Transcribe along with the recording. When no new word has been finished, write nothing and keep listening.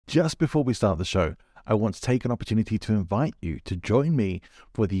just before we start the show, I want to take an opportunity to invite you to join me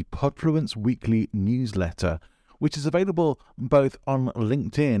for the Podfluence Weekly newsletter, which is available both on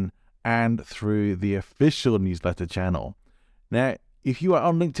LinkedIn and through the official newsletter channel. Now, if you are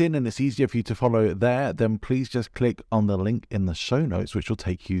on LinkedIn and it's easier for you to follow there, then please just click on the link in the show notes, which will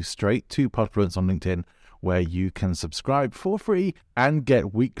take you straight to Podfluence on LinkedIn, where you can subscribe for free and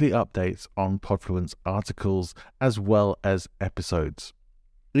get weekly updates on Podfluence articles as well as episodes.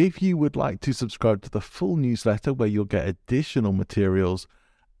 If you would like to subscribe to the full newsletter where you'll get additional materials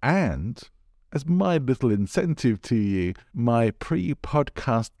and, as my little incentive to you, my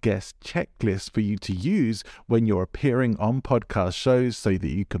pre-podcast guest checklist for you to use when you're appearing on podcast shows so that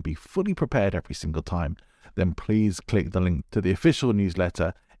you can be fully prepared every single time, then please click the link to the official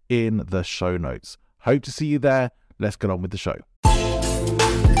newsletter in the show notes. Hope to see you there. Let's get on with the show.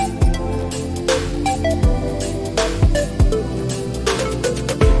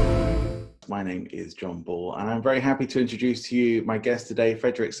 My name is John Ball, and I'm very happy to introduce to you my guest today,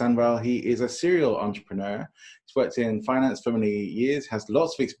 Fredrik Sandvall. He is a serial entrepreneur. He's worked in finance for many years, has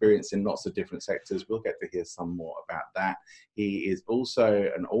lots of experience in lots of different sectors. We'll get to hear some more about that. He is also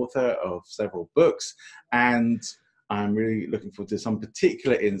an author of several books, and I'm really looking forward to some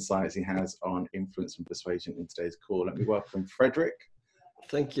particular insights he has on influence and persuasion in today's call. Let me welcome Fredrik.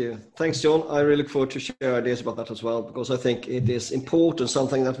 Thank you. Thanks, John. I really look forward to share ideas about that as well, because I think it is important,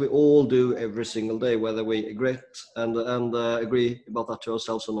 something that we all do every single day, whether we agree about that to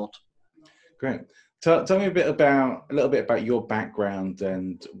ourselves or not. Great. Tell me a little bit about your background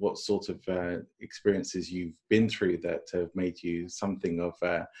and what sort of experiences you've been through that have made you something of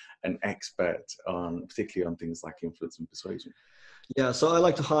an expert on, particularly on things like influence and persuasion. Yeah, so I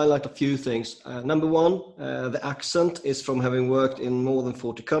like to highlight a few things. Number one, the accent is from having worked in more than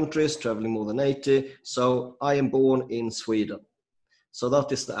 40 countries, traveling more than 80. So I am born in Sweden. So that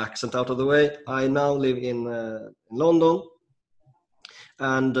is the accent out of the way. I now live in London,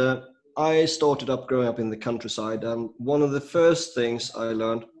 and I started growing up in the countryside, and one of the first things I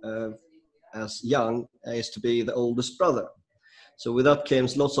learned as young is to be the oldest brother. So with that came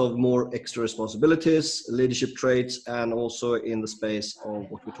lots of more extra responsibilities, leadership traits, and also in the space of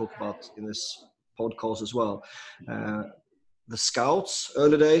what we talk about in this podcast as well. The Scouts,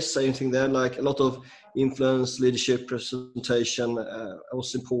 early days, same thing there, like a lot of influence, leadership, presentation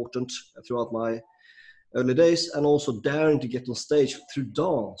was important throughout my early days, and also daring to get on stage through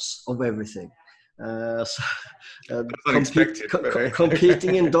dance of everything.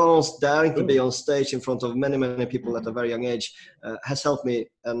 Competing in dance, daring to be on stage in front of many people at a very young age has helped me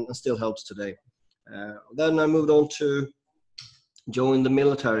and still helps today. Then I moved on to join the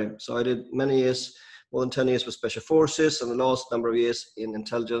military. So I did many years, more than 10 years with Special Forces, and the last number of years in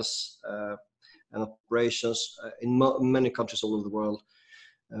intelligence and operations in many countries all over the world.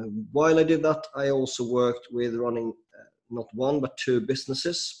 While I did that, I also worked with running not one but two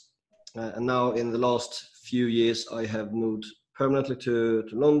businesses. And now in the last few years, I have moved permanently to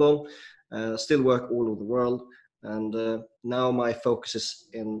London, still work all over the world. And now my focus is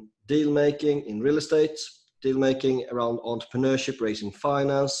in deal making, in real estate, deal making around entrepreneurship, raising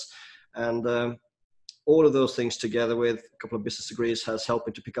finance. And all of those things together with a couple of business degrees has helped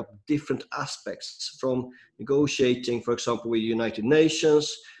me to pick up different aspects, from negotiating, for example, with United Nations,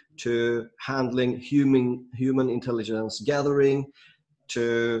 to handling human intelligence gathering,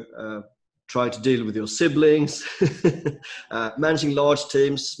 to try to deal with your siblings, managing large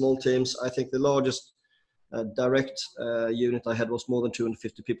teams, small teams. I think the largest direct unit I had was more than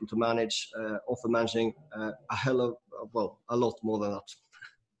 250 people to manage, often managing a lot more than that.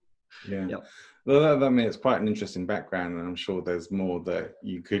 Yeah. Well, I mean, it's quite an interesting background, and I'm sure there's more that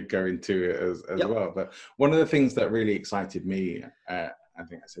you could go into it as well. But one of the things that really excited me, I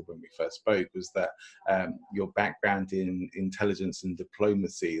think I said when we first spoke, was that your background in intelligence and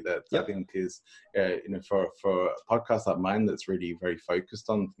diplomacy, that I think is, for a podcast like mine that's really very focused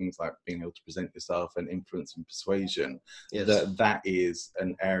on things like being able to present yourself and influence and persuasion, that is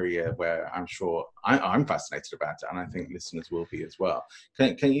an area where I'm sure I'm fascinated about it, and I think listeners will be as well.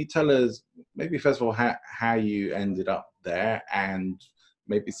 Can you tell us, maybe first of all, how you ended up there, and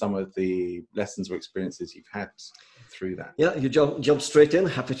maybe some of the lessons or experiences you've had through that? Yeah, you jump straight in.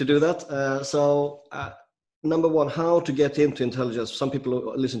 Happy to do that. So number one, how to get into intelligence. Some people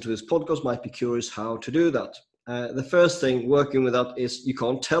who listen to this podcast might be curious how to do that. The first thing working with that is you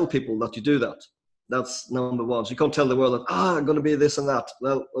can't tell people that you do that. That's number one. So you can't tell the world that, I'm going to be this and that.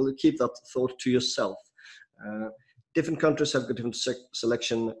 Well, keep that thought to yourself. Different countries have got different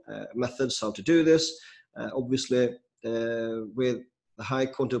selection methods how to do this. Obviously, with the high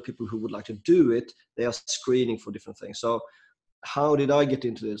quantity of people who would like to do it, they are screening for different things. So how did I get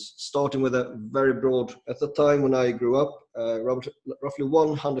into this? Starting with a very broad, at the time when I grew up, roughly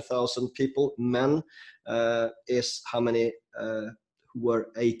 100,000 people, men, is how many who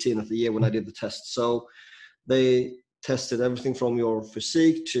were 18 at the year when I did the test. So they tested everything from your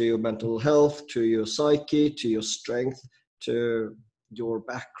physique to your mental health, to your psyche, to your strength, to your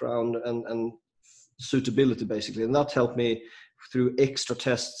background and suitability, basically. And that helped me through extra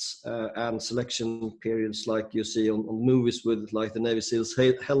tests and selection periods like you see on movies with like the Navy SEALs,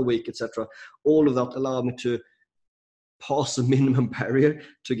 Hell Week, etc. All of that allowed me to pass the minimum barrier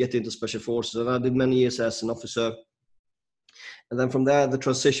to get into Special Forces. And I did many years as an officer. And then from there, the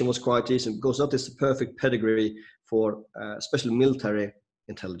transition was quite easy because that is the perfect pedigree for especially military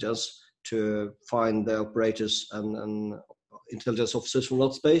intelligence to find the operators and intelligence officers from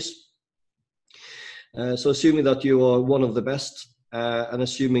that space. So assuming that you are one of the best and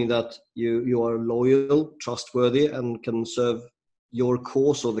assuming that you are loyal, trustworthy, and can serve your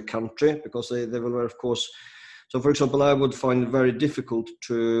cause or the country, because they will, of course. So, for example, I would find it very difficult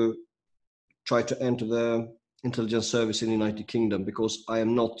to try to enter the intelligence service in the United Kingdom because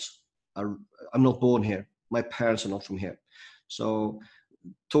I'm not born here. My parents are not from here. So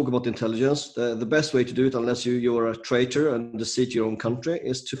talk about intelligence. The best way to do it, unless you're a traitor and deceive your own country,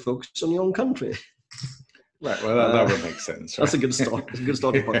 is to focus on your own country. Right. Well, that would make sense. Right? That's a good start. It's a good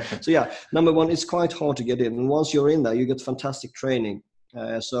starting point. So yeah, number one, it's quite hard to get in. And once you're in there, you get fantastic training.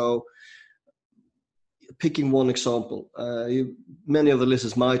 So picking one example, many of the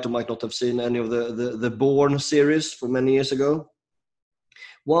listeners might or might not have seen any of the Bourne series from many years ago.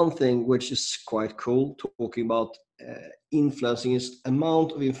 One thing which is quite cool, talking about influencing, is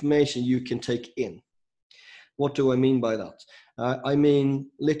amount of information you can take in. What do I mean by that? I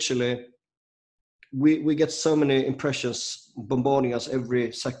mean, literally, we get so many impressions bombarding us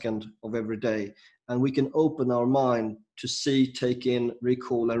every second of every day, and we can open our mind to see, take in,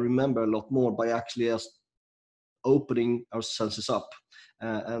 recall, and remember a lot more by actually just opening our senses up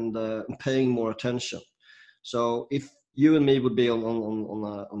and paying more attention. So if you and me would be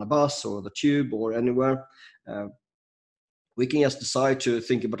on a bus or the tube or anywhere, we can just decide to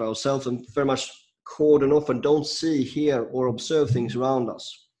think about ourselves and very much cordon off and don't see, hear, or observe things around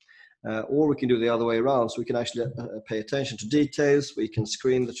us. Or we can do the other way around. So we can actually pay attention to details. We can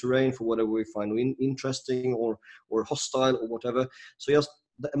screen the terrain for whatever we find interesting or hostile or whatever. So just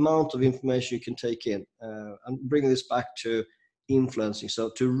the amount of information you can take in, and bringing this back to influencing.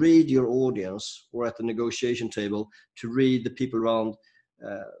 So to read your audience, or at the negotiation table, to read the people around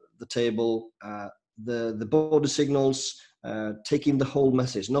the table, the body signals, taking the whole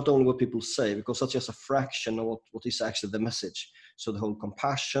message, not only what people say, because that's just a fraction of what is actually the message. So the whole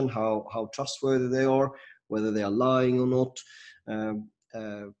compassion, how trustworthy they are, whether they are lying or not,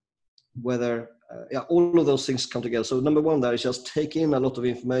 whether all of those things come together. So number one there is just take in a lot of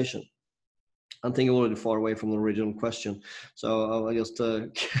information. I'm thinking already far away from the original question, so I'll just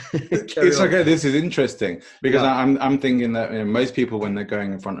it's on. Okay. This is interesting because I'm thinking that most people, when they're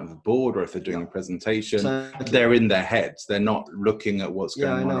going in front of the board or if they're doing a presentation, they're in their heads. They're not looking at what's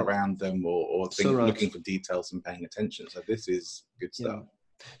going on around them or looking for details and paying attention. So this is good stuff.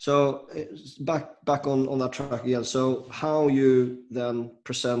 Yeah. So back on that track again. So how you then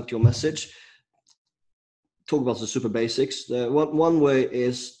present your message. Talk about the super basics. One way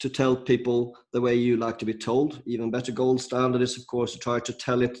is to tell people the way you like to be told. Even better gold standard is, of course, to try to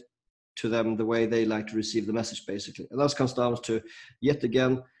tell it to them the way they like to receive the message, basically. And that comes down to, yet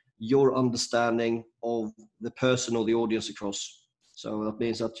again, your understanding of the person or the audience across. So that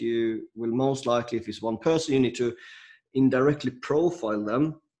means that you will most likely, if it's one person, you need to indirectly profile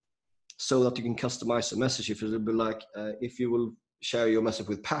them so that you can customize the message. If it will be like, if you will share your message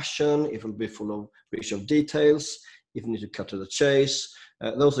with passion, it will be full of rich of details, if you need to cut to the chase.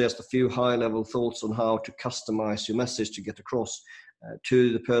 Those are just a few high-level thoughts on how to customize your message to get across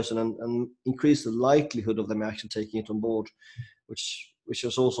to the person and increase the likelihood of them actually taking it on board, which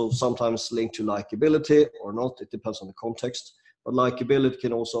is also sometimes linked to likability or not. It depends on the context. But likability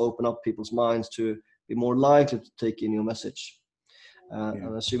can also open up people's minds to be more likely to take in your message.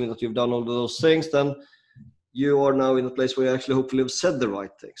 And assuming that you've done all of those things, then you are now in a place where you actually hopefully have said the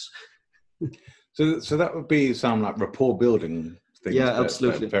right things. So that would be some like rapport building things. Yeah,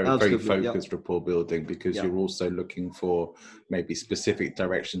 absolutely. Very focused rapport building, because you're also looking for maybe specific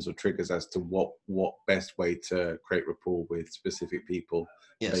directions or triggers as to what best way to create rapport with specific people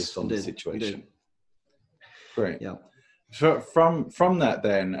based on the situation. Indeed. Great. Yeah. So from that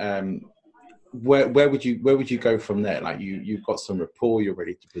then, where would you go from there? Like you've got some rapport, you're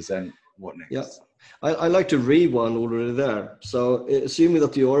ready to present. What next? Yeah. I like to read one already there. So assuming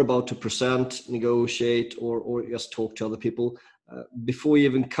that you are about to present, negotiate, or just talk to other people, before you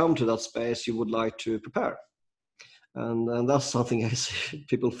even come to that space, you would like to prepare. And that's something I see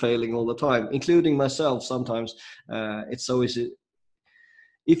people failing all the time, including myself sometimes. It's so easy.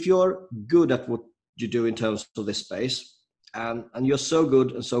 If you're good at what you do in terms of this space, and you're so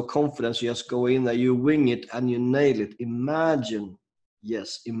good and so confident, you just go in there, you wing it, and you nail it. Imagine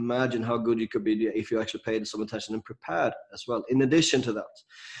how good you could be if you actually paid some attention and prepared as well, in addition to that.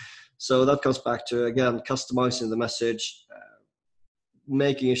 So that comes back to, again, customizing the message,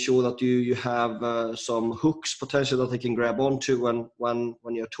 making sure that you have some hooks potentially that they can grab onto when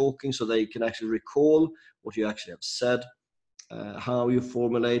you're talking, so they can actually recall what you actually have said, how you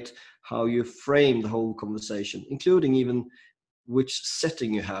formulate, how you frame the whole conversation, including even which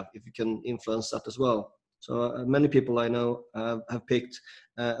setting you have, if you can influence that as well. So many people I know have picked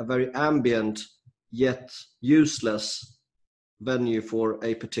a very ambient yet useless venue for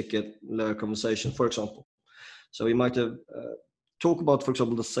a particular conversation, for example. So we might have talk about, for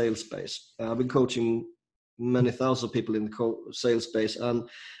example, the sales space. I've been coaching many thousands of people in the sales space, and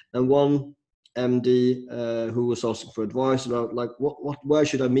one MD who was asking for advice about like where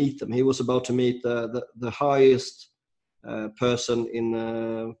should I meet them. He was about to meet the highest person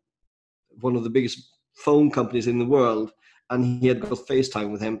in one of the biggest phone companies in the world, and he had got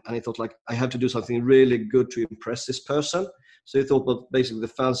FaceTime with him, and he thought, like, I have to do something really good to impress this person. So he thought about basically the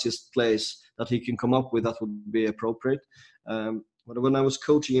fanciest place that he can come up with that would be appropriate. But when I was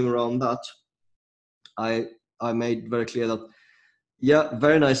coaching him around that, I made very clear that, yeah,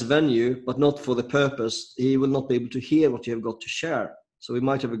 very nice venue, but not for the purpose. He will not be able to hear what you have got to share. So we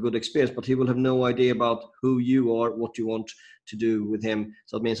might have a good experience, but he will have no idea about who you are, what you want to do with him.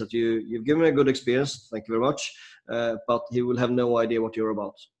 So it means that you've given him a good experience. Thank you very much. But he will have no idea what you're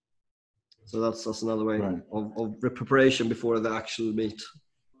about. So that's another way of preparation before the actual meet.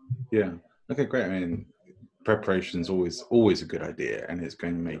 Yeah. Okay, great. I mean, preparation is always a good idea, and it's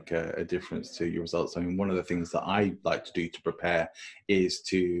going to make a difference to your results. I mean, one of the things that I like to do to prepare is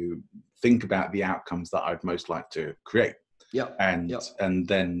to think about the outcomes that I'd most like to create. And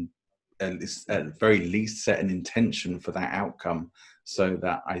then at the very least set an intention for that outcome, so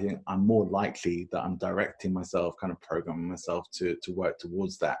that I think I'm more likely that I'm directing myself, kind of programming myself to work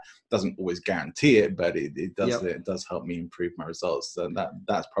towards that. Doesn't always guarantee it, but it does help me improve my results. So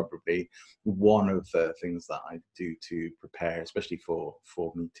that's probably one of the things that I do to prepare, especially for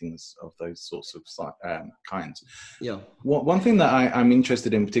meetings of those sorts of kinds. Yeah. One thing that I'm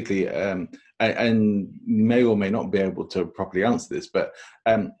interested in particularly, and may or may not be able to properly answer this, but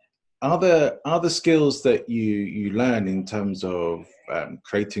are the skills that you learn in terms of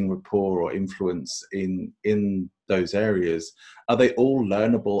creating rapport or influence in those areas, are they all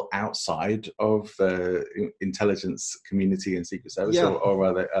learnable outside of the intelligence community and Secret Service, or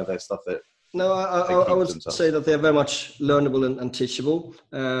are there stuff that? No, I would say that they're very much learnable and teachable.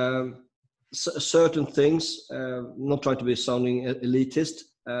 Certain things, not trying to be sounding elitist,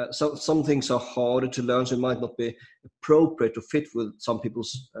 some things are harder to learn, so it might not be appropriate to fit with some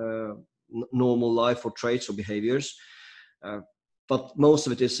people's normal life or traits or behaviors. But most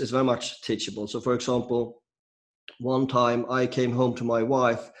of it is very much teachable. So, for example, one time I came home to my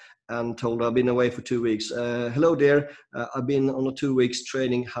wife and told her I've been away for 2 weeks. Hello, dear. I've been on a 2 weeks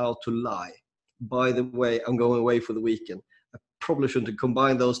training how to lie. By the way, I'm going away for the weekend. I probably shouldn't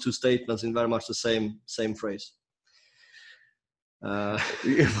combine those two statements in very much the same phrase. Well,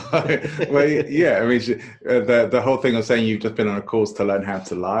 yeah. I mean, the whole thing of saying you've just been on a course to learn how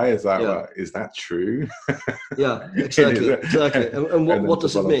to lie, is that true? Yeah, exactly. And what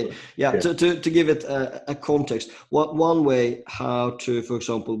does it mean? Yeah, to give it a context. One way how to, for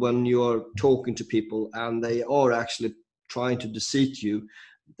example, when you're talking to people and they are actually trying to deceive you,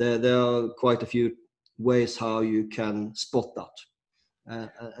 there are quite a few ways how you can spot that.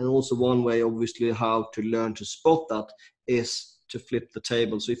 And also one way, obviously, how to learn to spot that is to flip the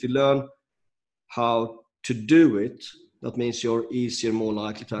table. So if you learn how to do it, that means you're easier, more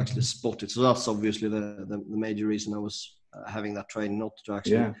likely to actually spot it. So that's obviously the major reason I was having that training, not to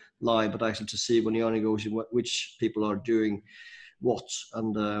actually lie, but actually to see when you're negotiating which people are doing what.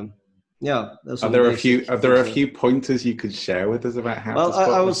 And are there a few pointers you could share with us about how to spot?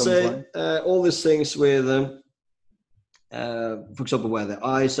 I would say all these things with for example, where their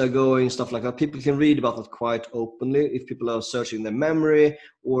eyes are going, stuff like that. People can read about that quite openly if people are searching their memory,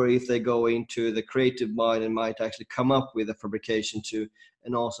 or if they go into the creative mind and might actually come up with a fabrication to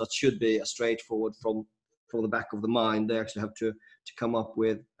an answer that should be a straightforward from the back of the mind. They actually have to come up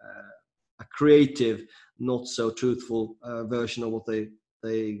with a creative, not so truthful version of what they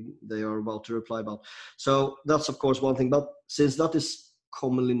are about to reply about. So that's of course one thing, but since that is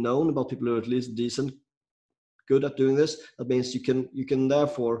commonly known about people who are at least decent good at doing this. That means you can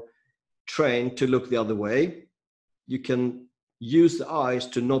therefore train to look the other way. You can use the eyes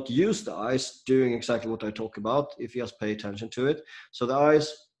to not use the eyes, doing exactly what I talk about if you just pay attention to it. So the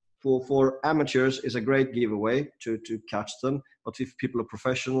eyes for amateurs is a great giveaway to catch them. But if people are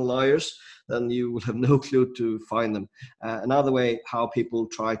professional liars, then you will have no clue to find them. Another way how people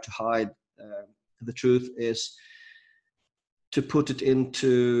try to hide the truth is to put it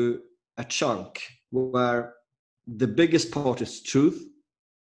into a chunk where the biggest part is truth,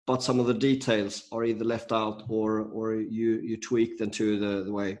 but some of the details are either left out or you tweak them to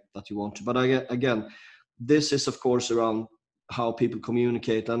the way that you want to. But again, this is of course around how people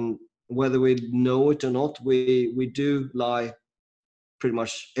communicate, and whether we know it or not, we do lie pretty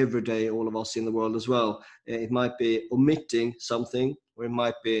much every day, all of us in the world as well. It might be omitting something, or it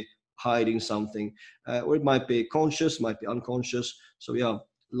might be hiding something, or it might be conscious, might be unconscious. So yeah,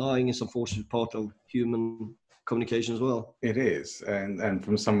 lying is unfortunately part of human communication as well. It is, and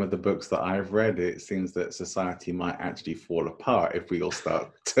from some of the books that I've read, it seems that society might actually fall apart if we all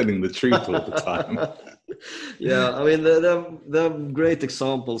start telling the truth all the time. Yeah, I mean, there are great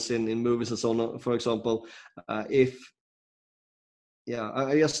examples in movies and so on. For example, I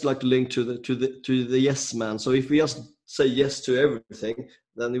just like to link to the yes man. So if we just say yes to everything,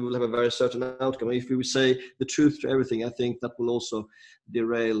 then we will have a very certain outcome. If we say the truth to everything, I think that will also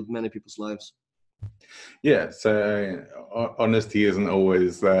derail many people's lives. Yeah, so honesty isn't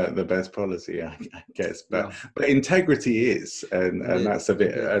always the best policy, I guess, but integrity is, and that's a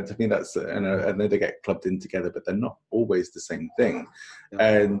bit. To me, that's I know they get clubbed in together, but they're not always the same thing.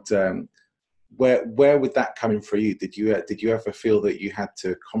 Yeah. And where would that come in for you? Did you ever feel that you had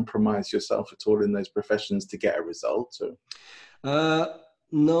to compromise yourself at all in those professions to get a result? Or?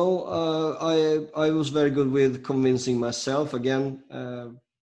 No, I was very good with convincing myself. Again,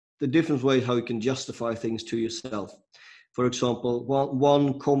 the different ways how you can justify things to yourself. For example,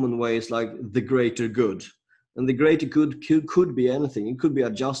 one common way is like the greater good. And the greater good could be anything. It could be a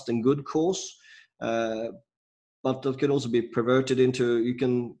just and good cause, but that can also be perverted into, you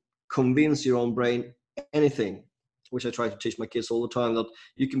can convince your own brain anything, which I try to teach my kids all the time, that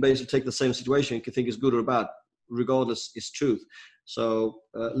you can basically take the same situation, you can think it's good or bad, regardless is truth. So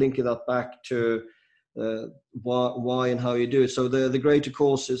linking that back to why and how you do it. So the greater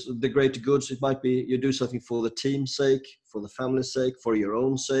cause is the greater goods. It might be you do something for the team's sake, for the family's sake, for your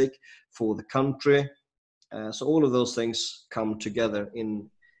own sake, for the country. So all of those things come together in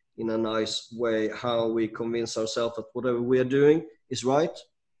a nice way, how we convince ourselves that whatever we are doing is right.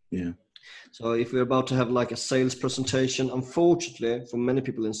 Yeah. So if we're about to have like a sales presentation, unfortunately for many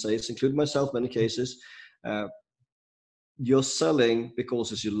people in sales, including myself, many cases, you're selling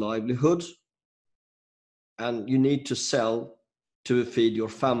because it's your livelihood, and you need to sell to feed your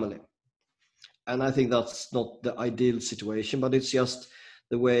family. And I think that's not the ideal situation, but it's just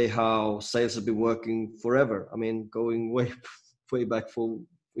the way how sales have been working forever. I mean, going way back before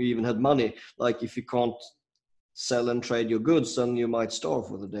we even had money. Like if you can't sell and trade your goods, then you might starve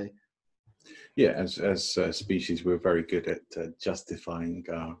for the day. Yeah, as a species, we're very good at justifying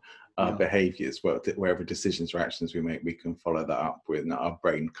our behaviors. Wherever decisions or actions we make, we can follow that up with, and our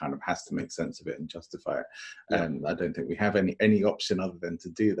brain kind of has to make sense of it and justify it. And I don't think we have any option other than to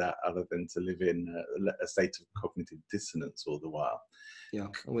do that, other than to live in a state of cognitive dissonance all the while. Yeah.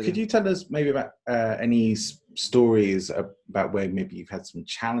 Could you tell us maybe about any stories about where maybe you've had some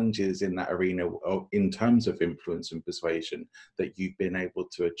challenges in that arena, or in terms of influence and persuasion, that you've been able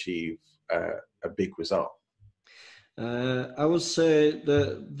to achieve a big result? I would say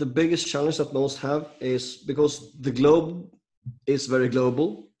the biggest challenge that most have is because the globe is very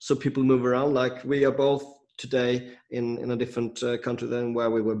global, so people move around. Like we are both today in a different country than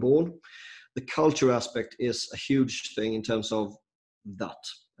where we were born. The culture aspect is a huge thing in terms of that.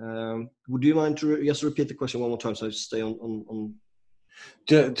 Would you mind to just repeat the question one more time so I stay on?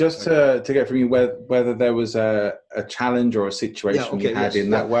 Just to get from you whether there was a challenge or a situation you had in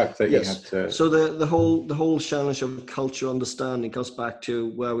that work that you had to. So the whole challenge of cultural understanding comes back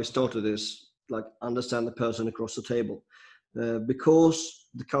to where we started, is like understand the person across the table, because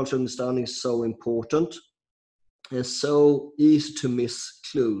the cultural understanding is so important. It's so easy to miss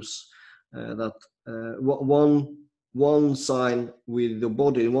clues that one sign with the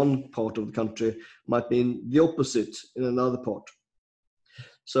body in one part of the country might mean the opposite in another part.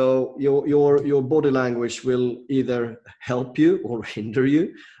 So your body language will either help you or hinder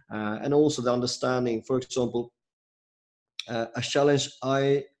you, and also the understanding. For example, a challenge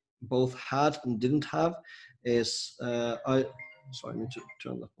I both had and didn't have is I need to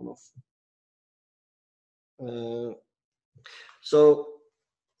turn that one off. So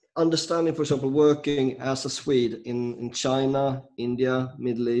understanding, for example, working as a Swede in China, India,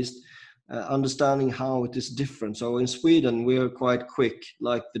 Middle East, understanding how it is different. So in Sweden, we are quite quick,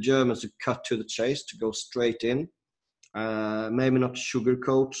 like the Germans, to cut to the chase, to go straight in, maybe not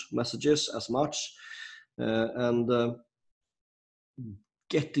sugarcoat messages as much, and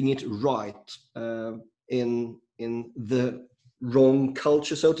getting it right in the wrong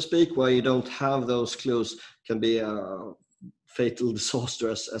culture, so to speak, where you don't have those clues, can be a fatal disaster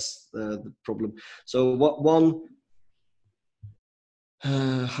as the problem. So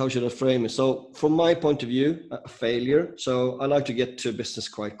how should I frame it? So from my point of view, a failure. So I like to get to business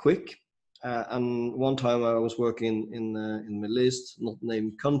quite quick. And one time I was working in Middle East, not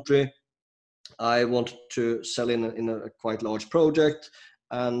named country. I wanted to sell in a quite large project,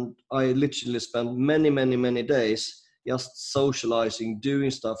 and I literally spent many days just socializing, doing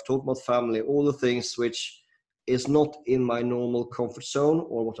stuff, talking about family, all the things which is not in my normal comfort zone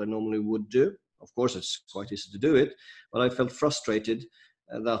or what I normally would do. Of course, it's quite easy to do it, but I felt frustrated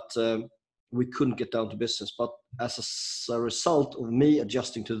that we couldn't get down to business. But as a result of me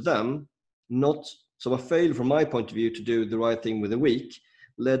adjusting to them, so I failed from my point of view to do the right thing with the week,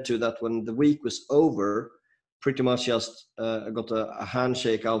 led to that when the week was over, pretty much just got a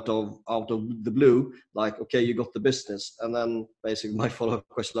handshake out of the blue, like, okay, you got the business. And then basically my follow-up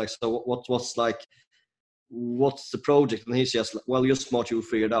question, like, so what's the project? And he's just like, well, you're smart, you'll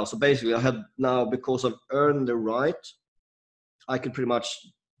figure it out. So basically I had now, because I've earned the right, I could pretty much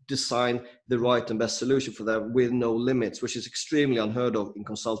design the right and best solution for them with no limits, which is extremely unheard of in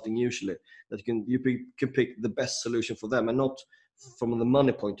consulting usually, that you can pick the best solution for them, and not from the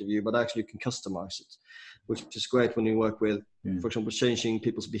money point of view, but actually you can customize it, which is great when you work with, for example, changing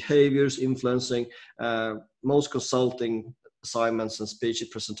people's behaviors, influencing. Most consulting assignments and speech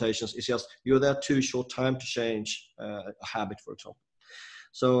presentations is just you're there too short time to change a habit, for example.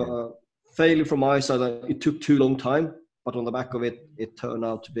 So failure from my side, it took too long time, but on the back of it, it turned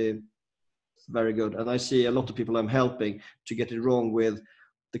out to be very good. And I see a lot of people I'm helping to get it wrong with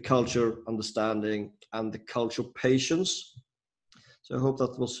the culture understanding and the cultural patience. So I hope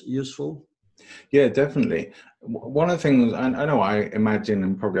that was useful. Yeah, definitely. One of the things I know, I imagine,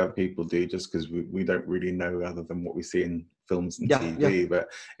 and probably other people do, just because we don't really know other than what we see in films and TV, but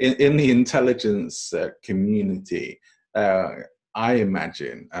in the intelligence community, I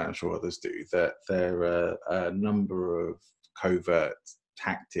imagine, and I'm sure others do, that there are a number of covert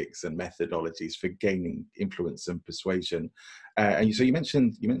tactics and methodologies for gaining influence and persuasion. And so you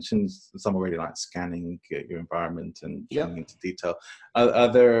mentioned some already, like scanning your environment and going into detail.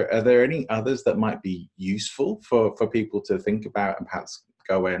 Are there any others that might be useful for people to think about and perhaps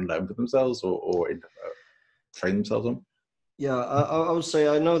go away and learn for themselves or train themselves on? Yeah, I would say,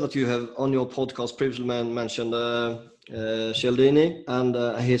 I know that you have on your podcast previously mentioned Cialdini and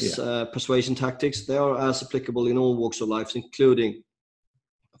his persuasion tactics. They are as applicable in all walks of life, including,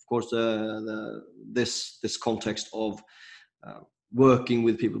 of course, this context of working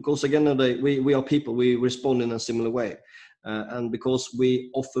with people. Because again, we are people, we respond in a similar way. And because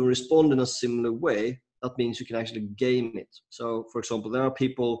we often respond in a similar way, that means you can actually game it. So, for example, there are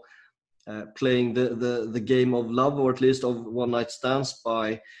people playing the game of love, or at least of one night stands,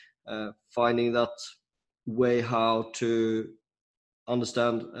 by finding that way how to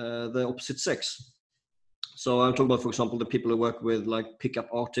understand the opposite sex. So I'm talking about, for example, the people who work with like pickup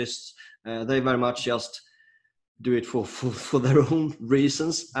artists. They very much just do it for their own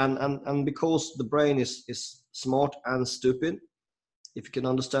reasons, and because the brain is smart and stupid, if you can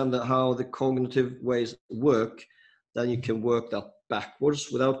understand how the cognitive ways work, then you can work that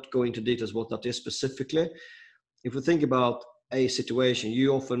backwards without going into details what that is specifically. If we think about a situation,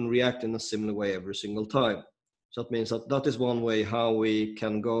 you often react in a similar way every single time. So that means that is one way how we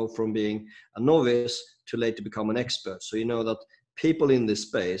can go from being a novice to later become an expert. So you know that people in this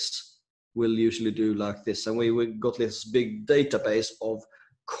space will usually do like this, and we got this big database of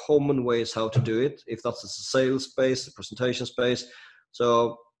common ways how to do it, if that's a sales space, a presentation space.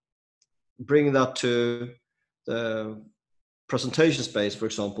 So bringing that to the presentation space, for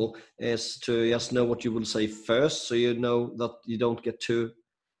example, is to just know what you will say first, so you know that you don't get too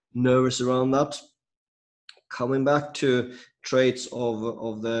nervous around that. Coming back to traits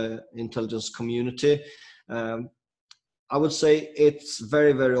of the intelligence community, I would say it's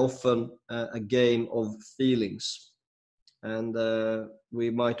very, very often a game of feelings. And we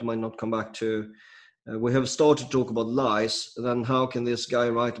might not come back to, we have started to talk about lies, then how can this guy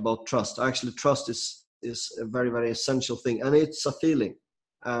write about trust? Actually, trust is a very, very essential thing, and it's a feeling.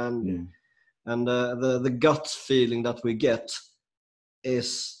 And the gut feeling that we get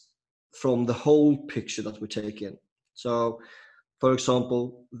is from the whole picture that we take in. So For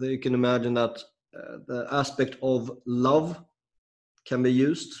example, you can imagine that the aspect of love can be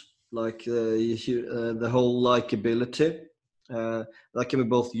used, like the whole likability. That can be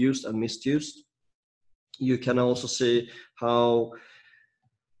both used and misused. You can also see how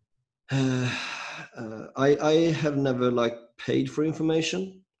I have never like paid for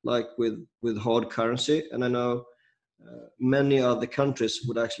information like with hard currency, and I know many other countries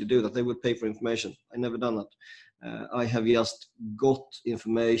would actually do that. They would pay for information. I never done that. I have just got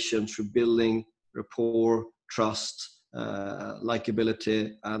information through building rapport, trust,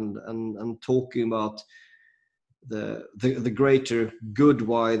 likability, and talking about the greater good,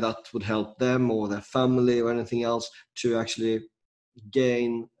 why that would help them or their family or anything else, to actually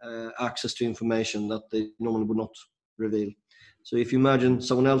gain access to information that they normally would not reveal. So if you imagine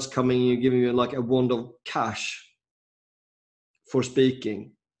someone else coming and giving you like a wand of cash for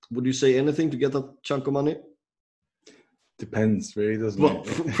speaking, would you say anything to get that chunk of money? Depends, really, doesn't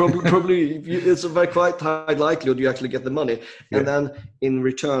it? Probably it's a very quite high likelihood you actually get the money, and then in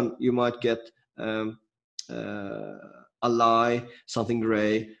return you might get a lie, something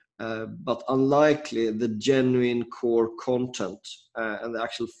grey, but unlikely the genuine core content and the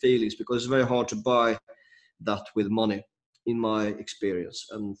actual feelings, because it's very hard to buy that with money, in my experience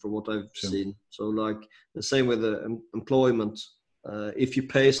and from what I've seen. So like the same with the employment, if you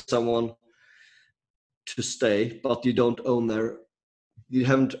pay someone to stay but you haven't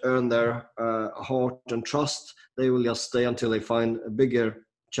earned their heart and trust, they will just stay until they find a bigger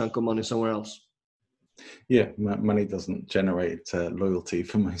chunk of money somewhere else. Yeah, money doesn't generate loyalty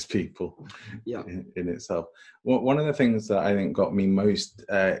for most people in itself. Well, one of the things that I think got me most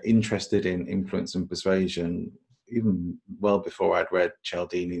interested in influence and persuasion, even well before I'd read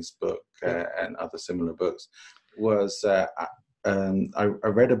Cialdini's book and other similar books, was I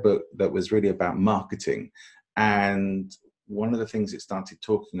read a book that was really about marketing. And one of the things it started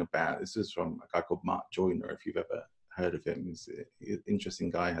talking about, this is from a guy called Mark Joyner, if you've ever heard of him. He's an interesting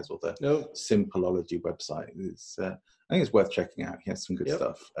guy, has all the Simpleology website. I think it's worth checking out. He has some good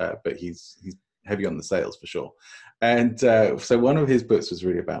stuff, but he's heavy on the sales for sure. And so one of his books was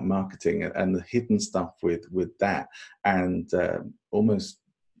really about marketing and the hidden stuff with that, and almost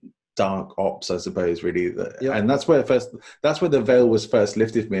dark ops, I suppose, really. And that's where the veil was first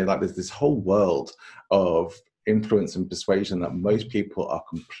lifted for me. Like there's this whole world of influence and persuasion that most people are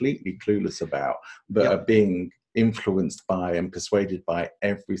completely clueless about, but are being influenced by and persuaded by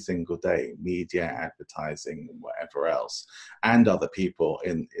every single day, media, advertising, whatever else, and other people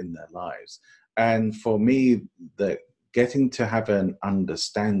in their lives. And for me, that getting to have an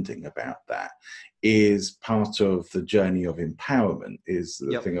understanding about that is part of the journey of empowerment, is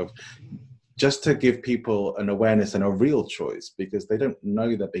the thing of just to give people an awareness and a real choice, because they don't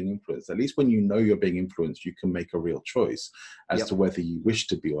know they're being influenced. At least when you know you're being influenced, you can make a real choice as to whether you wish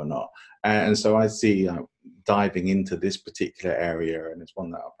to be or not. And so I see diving into this particular area, and it's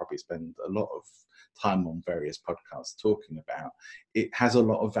one that I'll probably spend a lot of time on various podcasts talking about. It has a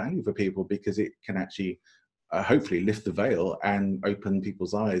lot of value for people because it can actually hopefully lift the veil and open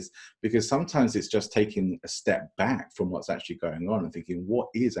people's eyes, because sometimes it's just taking a step back from what's actually going on and thinking, what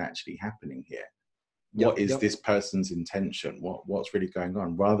is actually happening here? What is this person's intention? What's really going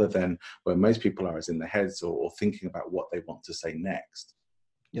on? Rather than where most people are, is in their heads or thinking about what they want to say next.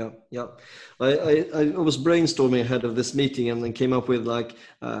 I was brainstorming ahead of this meeting and then came up with like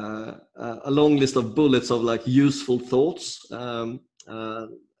a long list of bullets of like useful thoughts.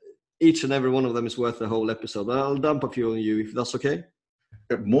 Each and every one of them is worth a whole episode. I'll dump a few on you if that's okay.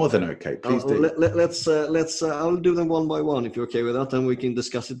 More than okay, please do. Let's. I'll do them one by one if you're okay with that, and we can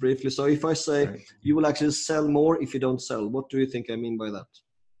discuss it briefly. So if I say you will actually sell more if you don't sell, what do you think I mean by that?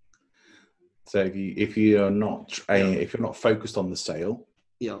 So if you're not focused on the sale,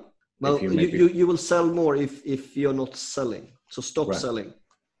 well, you will sell more if you're not selling. So stop selling.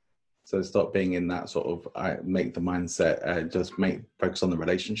 So stop being in that sort of make the mindset, just focus on the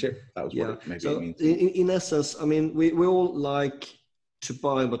relationship. That was what it means. In essence, I mean, we all like to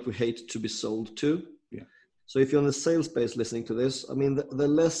buy, but we hate to be sold to. Yeah. So if you're on the sales space listening to this, I mean, the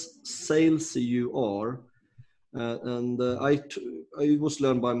less salesy you are, I was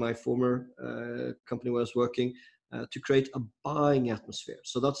learned by my former company where I was working to create a buying atmosphere.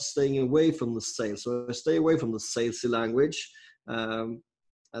 So that's staying away from the sales. So I stay away from the salesy language.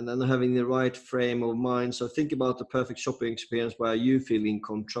 And then having the right frame of mind. So think about the perfect shopping experience where you feel in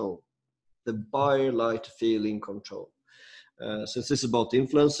control. The buyer like to feel in control. Since this is about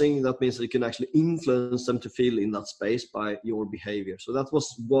influencing, that means that you can actually influence them to feel in that space by your behavior. So that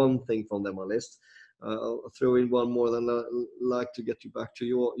was one thing from my list. I'll throw in one more, then I'd like to get you back to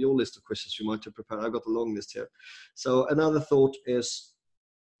your list of questions you might have prepared. I've got a long list here. So another thought is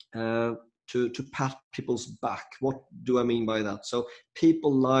to pat people's back. What do I mean by that? So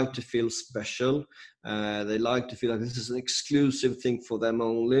people like to feel special. They like to feel like this is an exclusive thing for them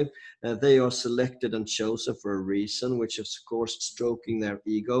only. They are selected and chosen for a reason, which is of course stroking their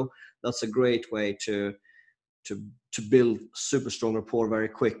ego. That's a great way to build super strong rapport very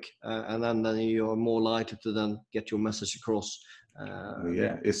quick, and then you're more likely to then get your message across.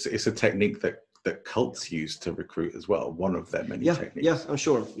 It's a technique that cults use to recruit as well. One of their many techniques. Yeah, I'm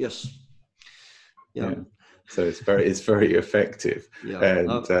sure. Yes. Yeah. So it's very effective. Yeah.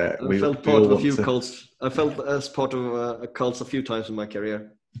 And I felt part of a few cults. I felt as part of a cults a few times in my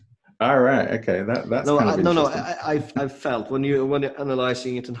career. All right. Okay. That's I've felt when you're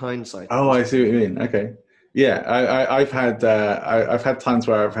analyzing it in hindsight. Oh, I see what you mean. Okay. Yeah, I've had times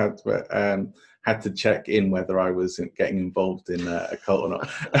where I've had to check in whether I was getting involved in a cult or not,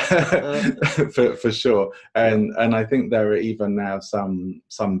 for sure. And I think there are even now some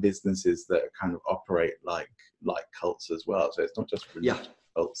businesses that kind of operate like cults as well. So it's not just religious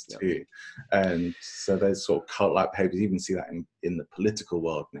cults too. And so there's sort of cult-like behaviors. You even see that in the political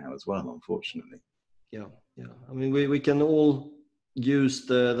world now as well, unfortunately. Yeah. I mean, we can all use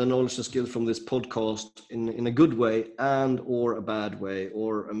the knowledge and skills from this podcast in a good way and or a bad way,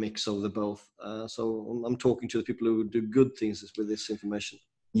 or a mix of the both. So I'm talking to the people who do good things with this information.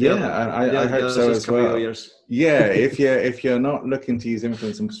 I hope so as well. Yeah, if you're not looking to use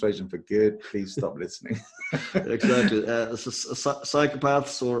influence and persuasion for good, please stop listening. Exactly.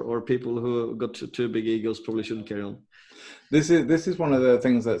 Psychopaths or people who got too big egos probably shouldn't carry on. This is one of the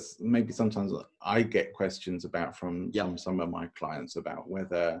things that's maybe sometimes I get questions about from some of my clients about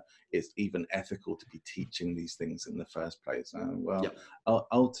whether it's even ethical to be teaching these things in the first place.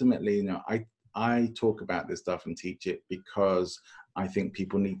 Ultimately, I talk about this stuff and teach it because I think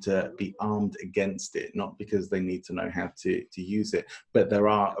people need to be armed against it, not because they need to know how to use it. But there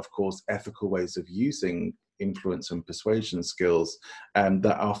are, of course, ethical ways of using influence and persuasion skills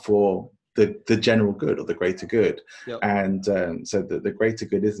that are for the general good or the greater good. And so the greater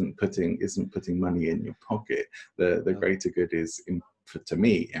good isn't putting money in your pocket. The greater good is, to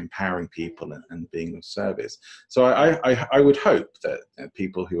me, empowering people and being of service. So I would hope that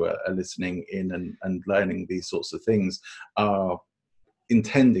people who are listening in and learning these sorts of things are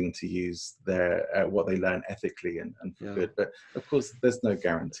intending to use their what they learn ethically and for good. But of course, there's no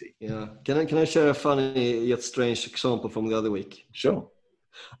guarantee. Can I share a funny yet strange example from the other week? Sure.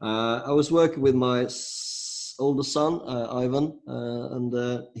 I was working with my older son, Ivan, and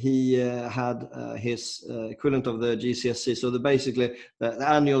he had his equivalent of the GCSE. So basically the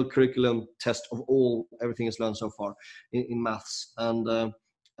annual curriculum test of everything he's learned so far in maths. And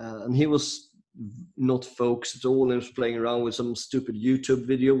he was not focused at all. He was playing around with some stupid YouTube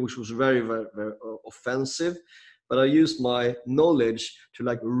video, which was very, very, very offensive. But I used my knowledge to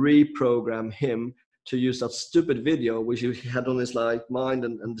reprogram him to use that stupid video, which he had on his mind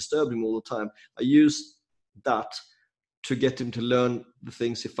and disturbed him all the time. I used that to get him to learn the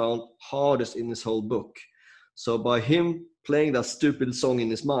things he found hardest in his whole book. So by him playing that stupid song in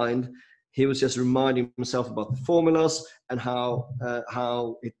his mind, he was just reminding himself about the formulas and how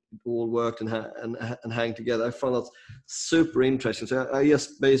it all worked and hang together. I found that super interesting. So I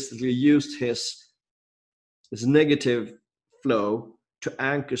just basically used his negative flow to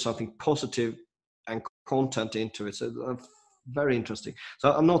anchor something positive and content into it. So very interesting.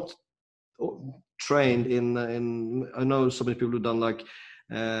 So I'm not trained in I know so many people who've done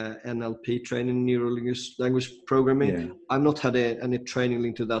NLP training, neuro language programming. I've not had any training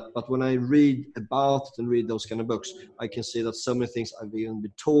linked to that, but when I read about it and read those kind of books, I can see that so many things I've even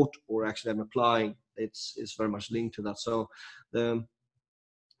been taught or actually I'm applying, it's very much linked to that. So the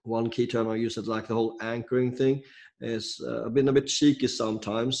one key term I use, the whole anchoring thing, is I've been a bit cheeky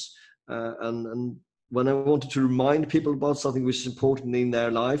sometimes, and when I wanted to remind people about something which is important in their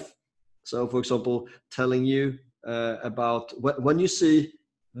life. So for example, telling you about when you see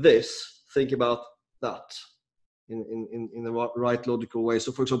this, think about that in the right logical way.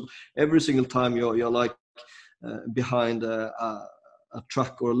 So for example, every single time you're behind a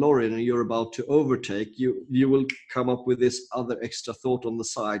truck or a lorry and you're about to overtake, you will come up with this other extra thought on the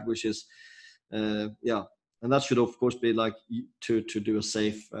side, which is and that should of course be to do a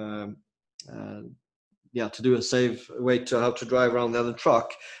safe to do a safe way to how to drive around the other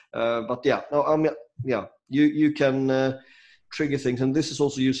truck. You can trigger things, and this is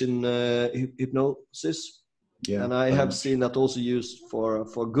also used in hypnosis. And I have seen that also used for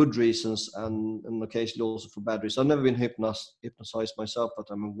good reasons and occasionally also for bad reasons. I've never been hypnotized myself, but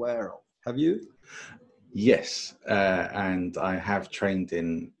I'm aware of. Have you? Yes, and I have trained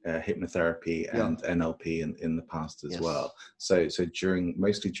in hypnotherapy and NLP in the past as well. So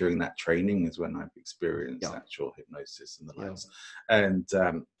mostly during that training is when I've experienced actual hypnosis and the likes. And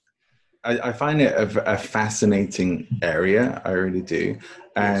I find it a fascinating area. I really do,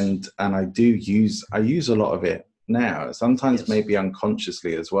 and I use a lot of it now. Sometimes maybe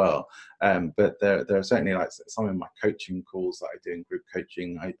unconsciously as well. But there are certainly, like some of my coaching calls that I do in group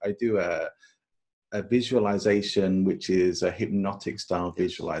coaching. I do a visualization, which is a hypnotic style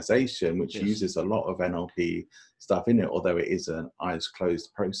visualization, which uses a lot of NLP stuff in it, although it is an eyes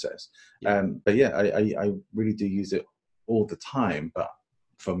closed process. But I really do use it all the time. But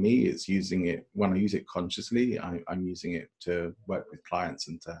for me, it's using it when I use it consciously. I'm using it to work with clients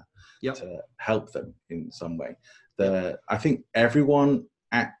and to help them in some way. I think everyone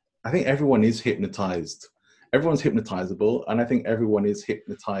is hypnotized. Everyone's hypnotizable, and I think everyone is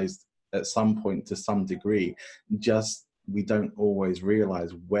hypnotized at some point to some degree. Just we don't always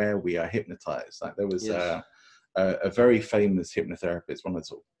realize where we are hypnotized. Like there was a very famous hypnotherapist, one of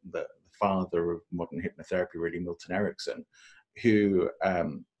the father of modern hypnotherapy, really, Milton Erickson, who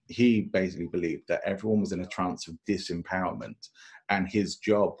he basically believed that everyone was in a trance of disempowerment, and his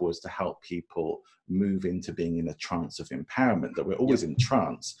job was to help people move into being in a trance of empowerment, that we're always in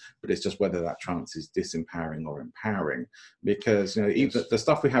trance, but it's just whether that trance is disempowering or empowering. Because even the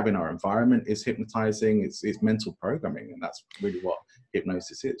stuff we have in our environment is hypnotizing, it's mental programming, and that's really what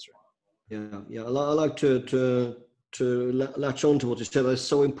hypnosis is, right? I like to latch on to what you said. That's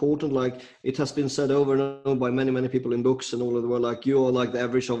so important. Like it has been said over and over by many people in books and all over the world, like you are like the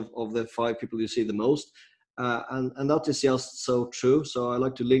average of the 5 people you see the most. And that is just so true. So I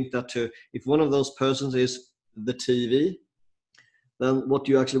like to link that to, if one of those persons is the TV, then what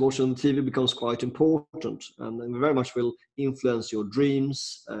you actually watch on the TV becomes quite important, and very much will influence your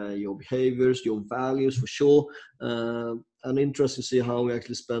dreams, your behaviors, your values for sure. And interesting to see how we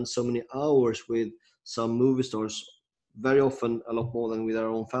actually spend so many hours with some movie stars, very often a lot more than with our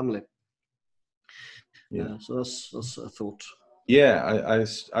own family. So that's a thought.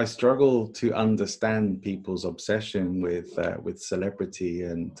 I struggle to understand people's obsession with celebrity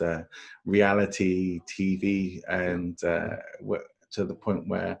and reality TV, and to the point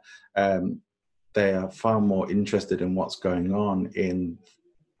where they are far more interested in what's going on in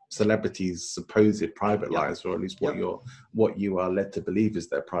celebrities' supposed private lives, or at least what you are led to believe is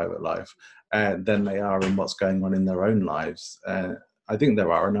their private life, than they are in what's going on in their own lives. I think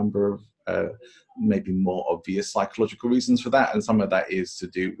there are a number of maybe more obvious psychological reasons for that, and some of that is to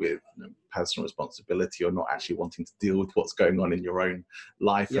do with personal responsibility, or not actually wanting to deal with what's going on in your own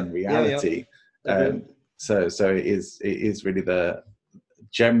life and reality. So it is really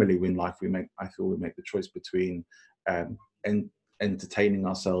generally in life I feel we make the choice between entertaining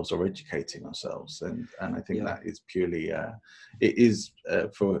ourselves or educating ourselves, and I think that is purely it is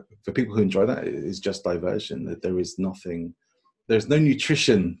for people who enjoy that, it is just diversion. That there's no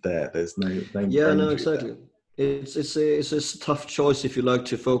nutrition there. There's no exactly there. It's a tough choice if you like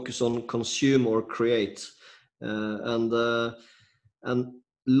to focus on consume or create, and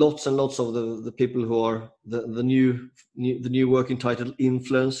lots and lots of the people who are the new working title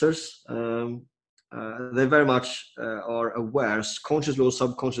influencers, they very much are aware, consciously or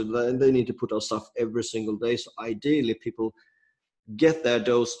subconsciously, that they need to put out stuff every single day. So ideally people get their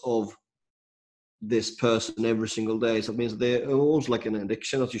dose of this person every single day. So it means they're almost like an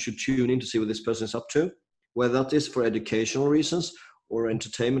addiction, that you should tune in to see what this person is up to, whether that is for educational reasons or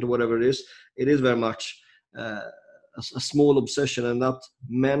entertainment or whatever it is. It is very much a small obsession, and that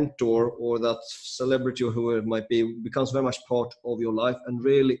mentor or that celebrity or whoever it might be becomes very much part of your life and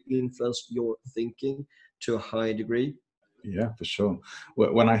really influence your thinking to a high degree. Yeah, for sure.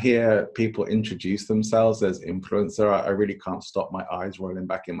 When I hear people introduce themselves as influencer, I really can't stop my eyes rolling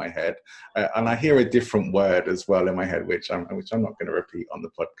back in my head, and I hear a different word as well in my head, which I'm not going to repeat on the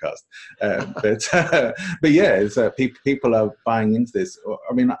podcast. But yeah, people are buying into this.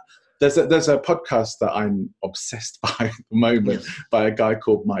 I mean, there's a podcast that I'm obsessed by at the moment by a guy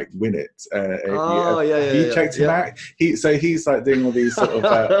called Mike Winnett. You checked him out. He's like doing all these sort of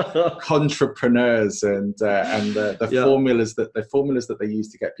entrepreneurs and the formulas that they use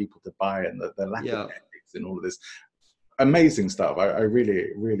to get people to buy, and the lack of ethics and all of this. Amazing stuff. I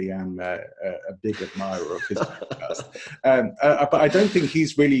really am a big admirer of his podcast. But I don't think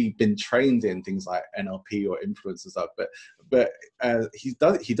he's really been trained in things like NLP or influence and stuff. But he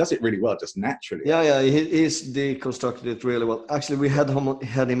does it really well, just naturally. He's deconstructed it really well. Actually, we had him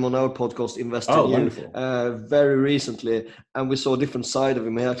on our podcast, Invest in You, very recently, and we saw a different side of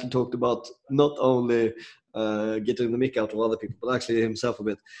him. He actually talked about not only getting the mick out of other people, but actually himself a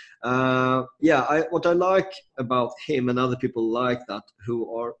bit. What I like about him and other people like that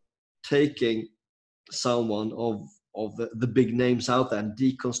who are taking someone of the big names out there and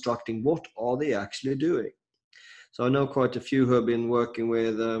deconstructing what are they actually doing. So I know quite a few who have been working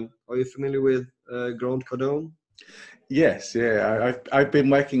with, are you familiar with Grant Cardone? Yes, yeah. I've been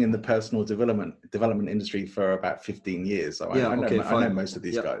working in the personal development industry for about 15 years. So I know most of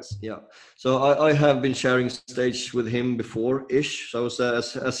these guys. Yeah. So I have been sharing stage with him before-ish. So I was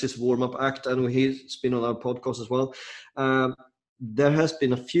as his warm-up act, and he's been on our podcast as well. There has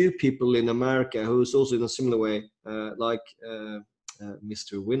been a few people in America who's also in a similar way, like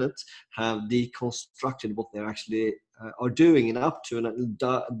Mr. Winnett, have deconstructed what they actually are doing and up to, and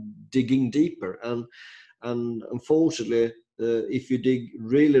digging deeper. And unfortunately, if you dig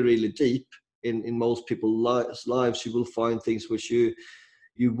really, really deep in most people's lives, you will find things which you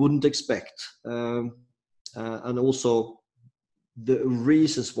wouldn't expect. And also, the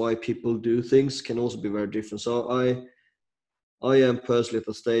reasons why people do things can also be very different. So I am personally at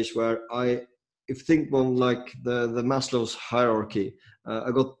the stage where if you think one like the Maslow's hierarchy,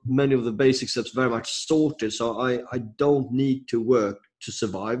 I got many of the basic steps very much sorted. So I don't need to work to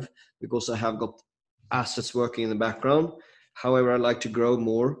survive because I have got assets working in the background. However, I like to grow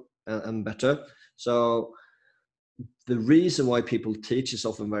more and better. So the reason why people teach is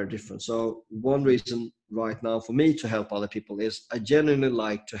often very different. So one reason right now for me to help other people is I genuinely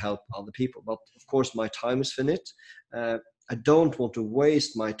like to help other people. But of course, my time is finite. I don't want to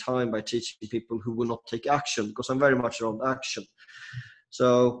waste my time by teaching people who will not take action, because I'm very much around action.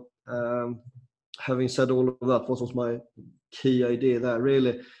 So having said all of that, what was my key idea there?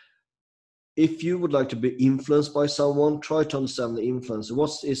 Really, if you would like to be influenced by someone, try to understand the influencer.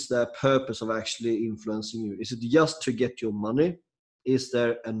 What is their purpose of actually influencing you? Is it just to get your money? Is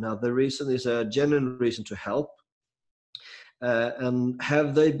there another reason? Is there a genuine reason to help? And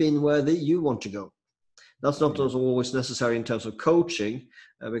have they been where you want to go? That's not always necessary in terms of coaching,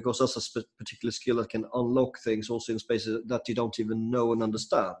 because that's a particular skill that can unlock things also in spaces that you don't even know and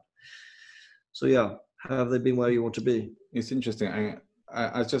understand. So yeah, have they been where you want to be? It's interesting.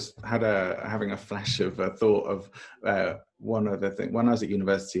 I just had having a flash of a thought of one other thing. When I was at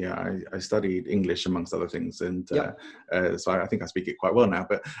university, I studied English amongst other things, and so I think I speak it quite well now.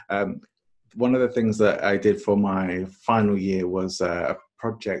 But one of the things that I did for my final year was a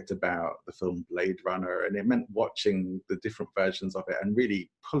project about the film Blade Runner, and it meant watching the different versions of it and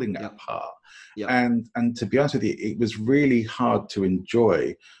really pulling it apart. And to be honest with you, it was really hard to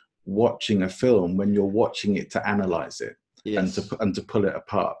enjoy watching a film when you're watching it to analyze it. Yes. and to pull it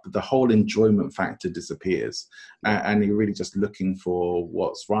apart. But the whole enjoyment factor disappears, and you're really just looking for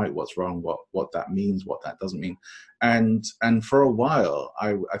what's right, what's wrong, what that means, what that doesn't mean. And for a while,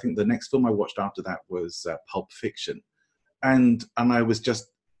 I think the next film I watched after that was Pulp Fiction, and I was just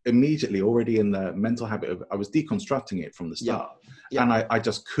immediately already in the mental habit of I was deconstructing it from the start, and I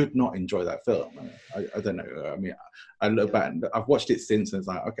just could not enjoy that film. I don't know. I mean, I look back and I've watched it since, and it's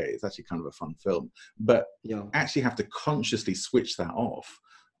like, okay, it's actually kind of a fun film, but actually have to consciously switch that off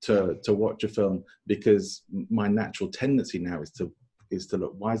to watch a film, because my natural tendency now is to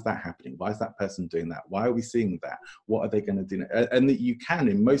look, why is that happening? Why is that person doing that? Why are we seeing that? What are they going to do? And that you can,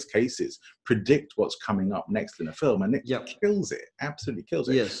 in most cases, predict what's coming up next in a film, and it kills it, absolutely kills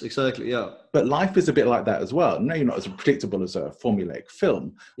it. Yes, exactly, yeah. But life is a bit like that as well. No, you're not as predictable as a formulaic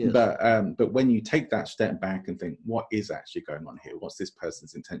film, but when you take that step back and think, what is actually going on here? What's this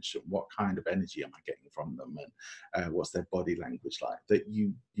person's intention? What kind of energy am I getting from them? And what's their body language like? That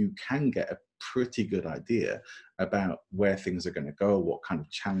you can get a pretty good idea about where things are going to go, what kind of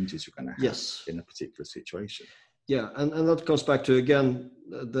challenges you're going to have in a particular situation. Yeah, and that comes back to, again,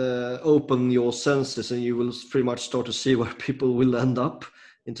 the open your senses, and you will pretty much start to see where people will end up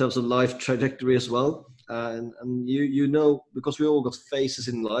in terms of life trajectory as well. And you know, because we all got phases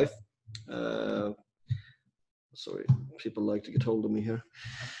in life. Sorry, people like to get hold of me here.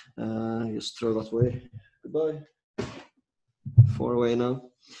 Just throw that away. Goodbye. Far away now.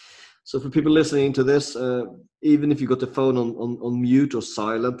 So for people listening to this, even if you got the phone on mute or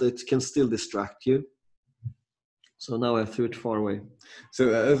silent, it can still distract you. So now I threw it far away. So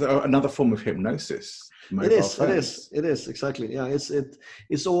there's another form of hypnosis. It is exactly. Yeah,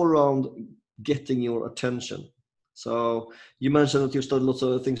 it's all around getting your attention. So you mentioned that you studied lots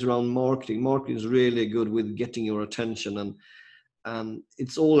of things around marketing. Marketing is really good with getting your attention, and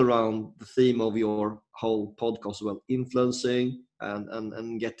it's all around the theme of your whole podcast about influencing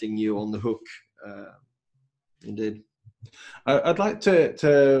and getting you on the hook. Indeed. I'd like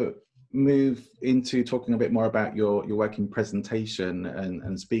to move into talking a bit more about your work in presentation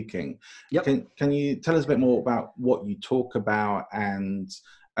and speaking. Yep. Can you tell us a bit more about what you talk about, and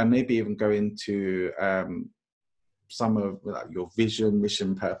maybe even go into some of your vision,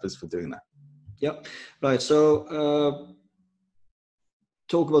 mission, purpose for doing that? Yep. Right. So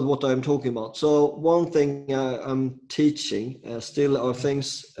talk about what I'm talking about. So one thing I'm teaching still are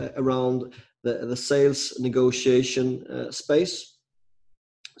things around the sales negotiation space.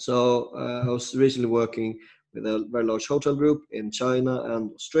 So I was recently working with a very large hotel group in China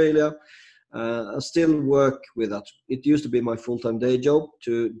and Australia. I still work with that. It used to be my full-time day job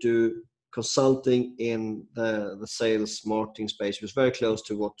to do consulting in the sales marketing space. It was very close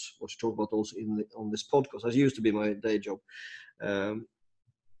to what you talk about also on this podcast. It used to be my day job.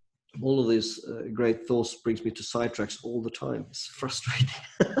 All of these great thoughts brings me to sidetracks all the time. It's frustrating.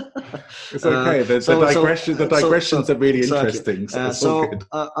 It's okay. The digressions are really interesting.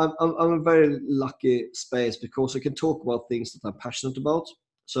 I'm a very lucky space because I can talk about things that I'm passionate about.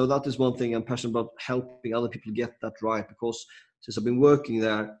 So that is one thing I'm passionate about, helping other people get that right. Because since I've been working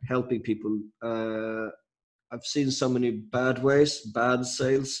there, helping people, I've seen so many bad ways, bad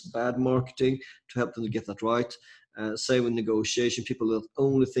sales, bad marketing to help them to get that right. Same with negotiation, people that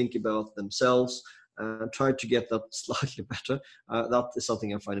only think about themselves, try to get that slightly better. That is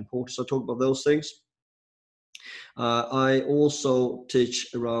something I find important. So I talk about those things. I also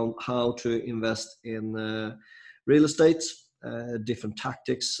teach around how to invest in real estate, different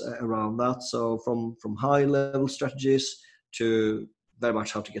tactics around that. So from high level strategies to very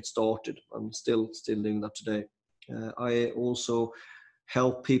much how to get started. I'm still doing that today. I also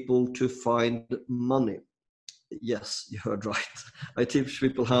help people to find money. Yes, you heard right. I teach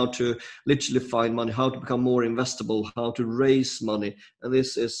people how to literally find money, how to become more investable, how to raise money. And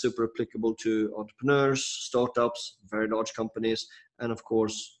this is super applicable to entrepreneurs, startups, very large companies. And of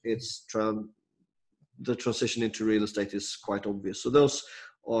course, it's the transition into real estate is quite obvious. So those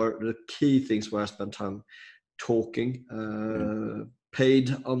are the key things where I spend time talking,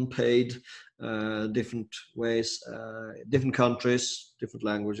 paid, unpaid, different ways, different countries, different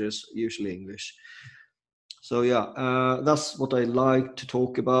languages, usually English. So that's what I like to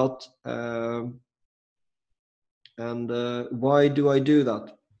talk about. And why do I do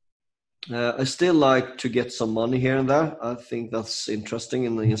that? I still like to get some money here and there. I think that's interesting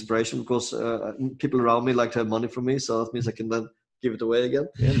and the inspiration because people around me like to have money from me. So that means I can then give it away again.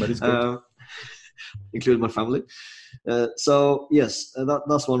 Yeah, but it's good. Including my family. So yes,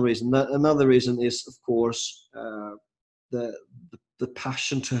 that's one reason. Another reason is, of course, the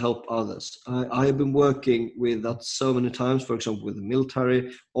passion to help others. I have been working with that so many times, for example, with the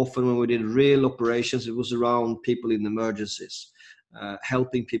military. Often when we did real operations, it was around people in emergencies,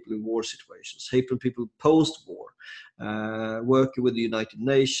 helping people in war situations, helping people post-war, working with the United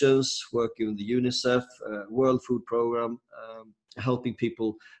Nations, working with the UNICEF, World Food Programme, helping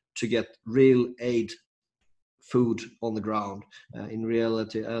people to get real aid, food on the ground in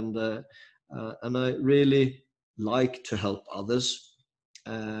reality. And I really like to help others.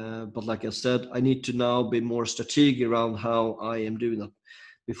 But like I said, I need to now be more strategic around how I am doing that.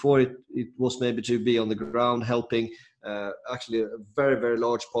 Before it was maybe to be on the ground helping actually a very, very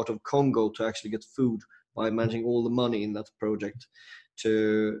large part of Congo to actually get food by managing all the money in that project.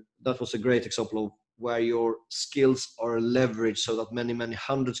 That was a great example of where your skills are leveraged so that many, many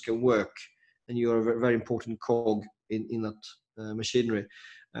hundreds can work, and you are a very important cog in that machinery.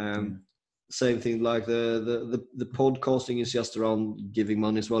 Same thing like the podcasting is just around giving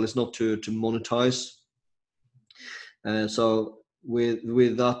money as well. It's not to monetize. So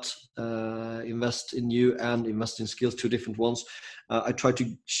with that, invest in you and invest in skills, two different ones. I try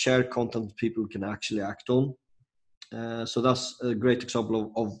to share content people can actually act on. So that's a great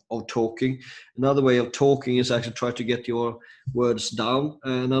example of talking. Another way of talking is actually try to get your words down.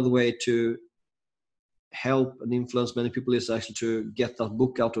 Another way to help and influence many people is actually to get that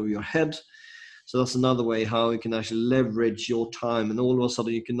book out of your head. So that's another way how you can actually leverage your time, and all of a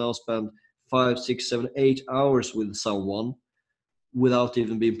sudden you can now spend 5, 6, 7, 8 hours with someone without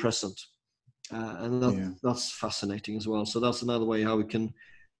even being present. And that's fascinating as well. So that's another way how we can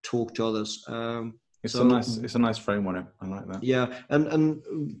talk to others. It's a nice frame on it. I like that. Yeah, and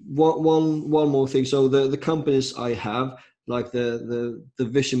one more thing. So the companies I have, like the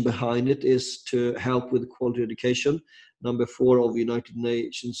vision behind it is to help with quality education. Number 4 of United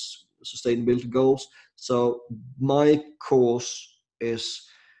Nations Sustainability Goals. So my course is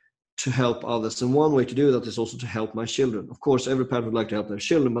to help others, and one way to do that is also to help my children. Of course, every parent would like to help their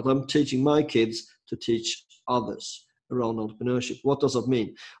children, but I'm teaching my kids to teach others around entrepreneurship. What does that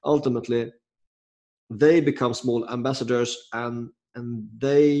mean? Ultimately, they become small ambassadors, and and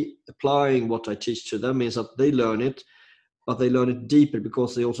they applying what I teach to them means that they learn it, but they learn it deeper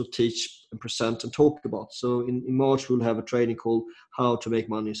because they also teach and present and talk about. So in March, we'll have a training called How to Make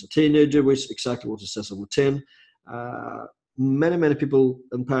Money as a Teenager, which is exactly what it says on the tin. Many people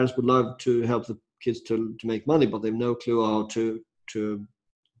and parents would love to help the kids to make money, but they have no clue how to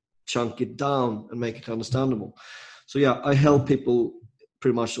chunk it down and make it understandable. So yeah, I help people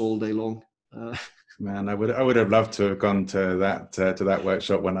pretty much all day long. Man, I would have loved to have gone to that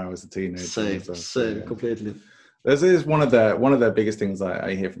workshop when I was a teenager. Same, completely. This is one of the biggest things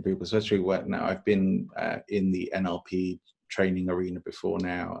I hear from people, especially when now I've been in the NLP training arena before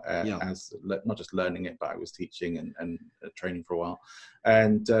now, as not just learning it, but I was teaching and training for a while.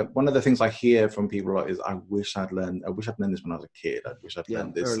 And one of the things I hear from people is, I wish I'd learned this when I was a kid. I wish I'd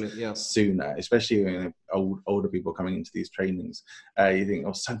learned this sooner, especially when older people coming into these trainings. You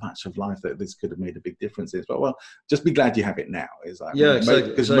think, so much of life that this could have made a big difference. But well, just be glad you have it now.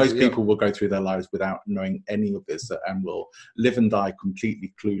 Because most people will go through their lives without knowing any of this and will live and die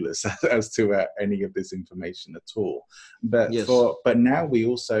completely clueless as to any of this information at all. But now we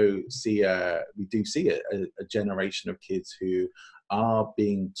also see a generation of kids who are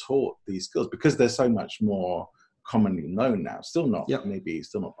being taught these skills because they're so much more commonly known now. Still not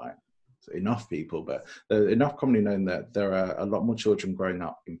by enough people, but they're enough commonly known that there are a lot more children growing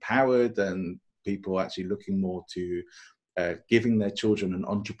up empowered and people actually looking more to giving their children an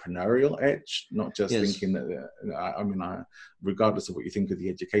entrepreneurial edge, not just thinking that, regardless of what you think of the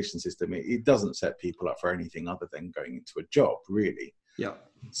education system, it doesn't set people up for anything other than going into a job, really. Yeah.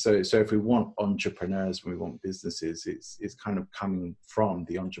 So if we want entrepreneurs, we want businesses, it's kind of coming from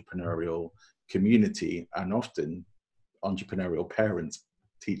the entrepreneurial community and often entrepreneurial parents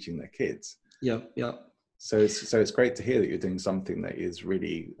teaching their kids. Yeah. So it's great to hear that you're doing something that is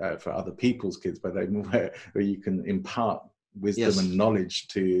really for other people's kids, but where you can impart wisdom and knowledge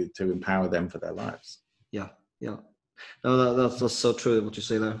to empower them for their lives. Yeah. No, that's so true what you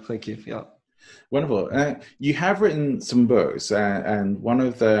say there. Thank you. Yeah. Wonderful. You have written some books, and one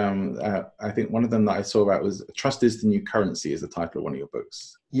of them, I think one of them that I saw about was "Trust is the New Currency" is the title of one of your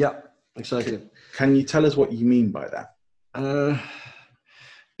books. Yeah, exactly. Can you tell us what you mean by that?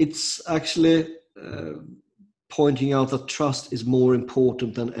 It's actually pointing out that trust is more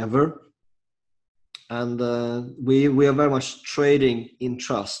important than ever, and we are very much trading in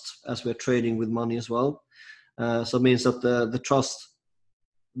trust as we're trading with money as well. So it means that the trust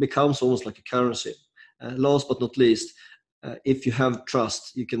becomes almost like a currency. Last but not least, if you have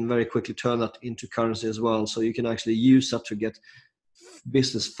trust, you can very quickly turn that into currency as well. So you can actually use that to get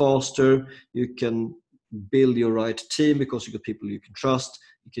business faster. You can build your right team because you got people you can trust.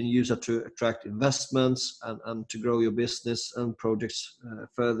 You can use that to attract investments and to grow your business and projects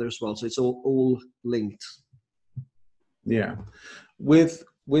further as well. So it's all linked. Yeah. With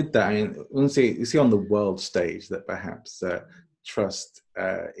that, you see on the world stage that perhaps trust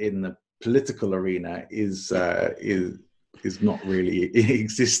in the political arena is not really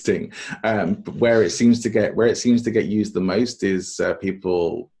existing. But where it seems to get used the most is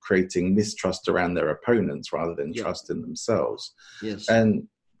people creating mistrust around their opponents rather than trust in themselves. Yes. And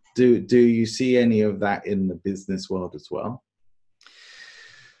do you see any of that in the business world as well?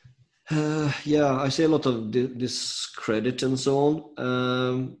 I see a lot of discredit and so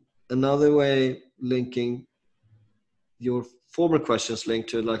on. Another way linking your former questions linked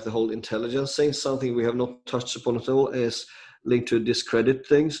to like the whole intelligence thing, something we have not touched upon at all is linked to discredit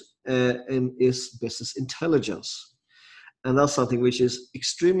things and is business intelligence. And that's something which is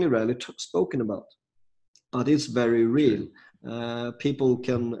extremely rarely spoken about, but it's very real. People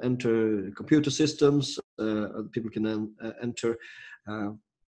can enter computer systems, people can enter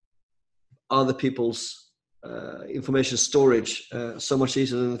other people's information storage so much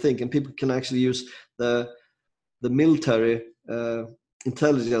easier than they think, and people can actually use the military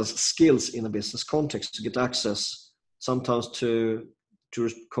intelligence skills in a business context to get access, sometimes to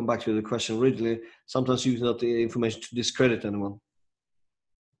come back to the question originally, sometimes using that information to discredit anyone.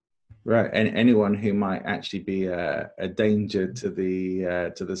 Right, and anyone who might actually be a danger to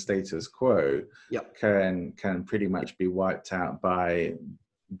the status quo can pretty much be wiped out by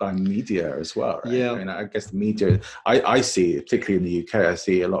media as well, right? Yeah. I mean, I guess the media, I see, particularly in the UK, I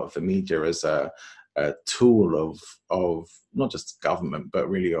see a lot of the media as a tool of not just government, but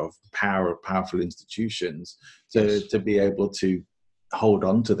really of powerful institutions to be able to hold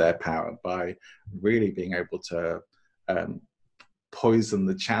on to their power by really being able to poison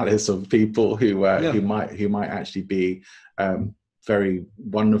the chalice of people who might actually be very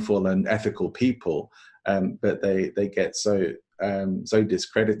wonderful and ethical people, but they get so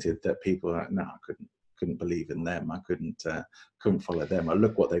discredited that people are like, no, I couldn't believe in them. I couldn't follow them. I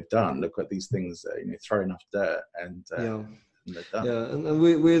look what they've done. Look at these things, throw enough dirt and they're done. Yeah, and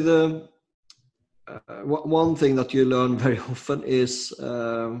with one thing that you learn very often is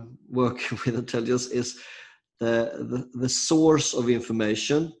working with intelligence is the source of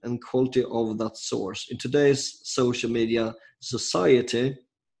information and quality of that source. In today's social media society,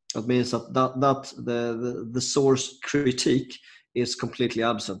 that means that the source critique is completely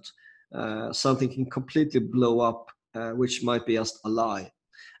absent. Something can completely blow up, which might be just a lie,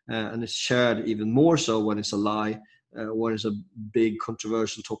 and it's shared even more so when it's a lie, when it's a big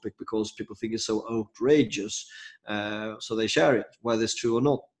controversial topic because people think it's so outrageous, so they share it. Whether it's true or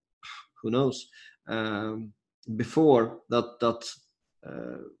not, who knows? Before that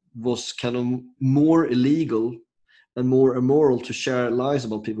was kind of more illegal and more immoral to share lies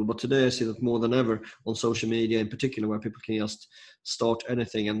about people. But today I see that more than ever on social media in particular, where people can just start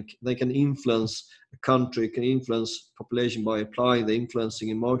anything and they can influence a country, can influence population by applying the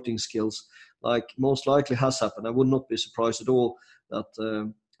influencing and marketing skills, like most likely has happened. I would not be surprised at all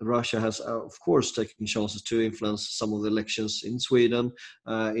that Russia has, of course, taken chances to influence some of the elections in Sweden,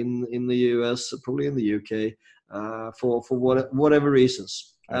 in the US, probably in the UK, for whatever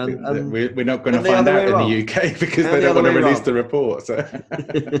reasons. We're not going to find out in the UK because they don't want to release the report. So.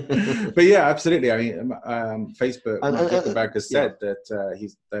 But yeah, absolutely. I mean, Facebook, Mark Zuckerberg has said that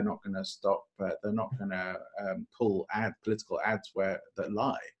they're not going to stop. They're not going to pull political ads that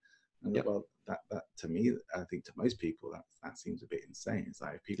lie. And well, that to me, I think to most people, that seems a bit insane. It's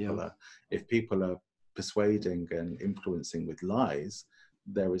like if people are persuading and influencing with lies,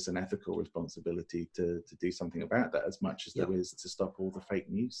 there is an ethical responsibility to do something about that, as much as there is to stop all the fake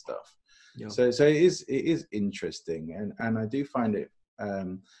news stuff. So it is interesting, and I do find it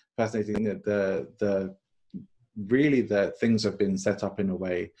fascinating that the things have been set up in a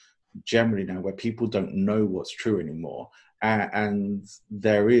way generally now where people don't know what's true anymore, and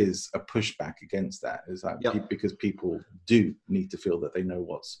there is a pushback against that. It's like because people do need to feel that they know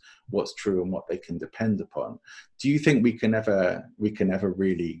what's true and what they can depend upon. Do you think we can ever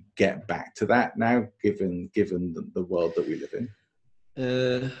really get back to that now, given the world that we live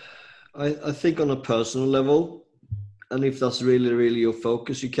in? I think on a personal level, and if that's really, really your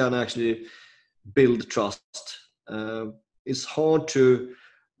focus, you can actually build trust. It's hard to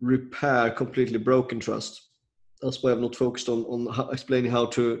repair completely broken trust. That's why I've not focused on explaining how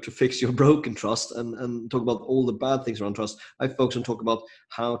to fix your broken trust and talk about all the bad things around trust. I focus on talk about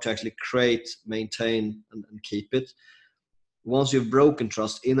how to actually create, maintain, and keep it. Once you've broken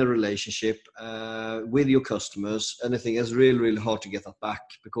trust in a relationship with your customers, anything is really, really hard to get that back,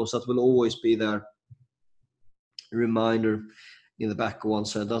 because that will always be there, a reminder in the back of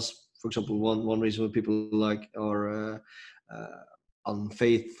one's head. That's, for example, one reason why people are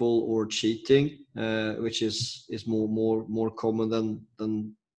unfaithful or cheating, which is more common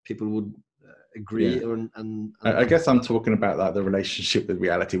than people would agree. I guess I'm talking about like the relationship with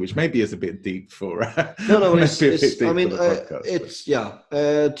reality, which maybe is a bit deep for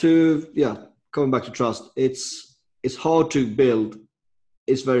coming back to trust, it's hard to build,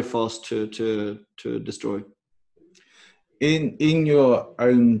 it's very fast to destroy. In your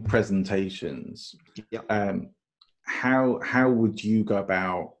own presentations, how would you go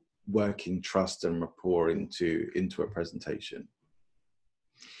about working trust and rapport into a presentation?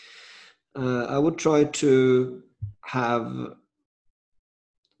 I would try to have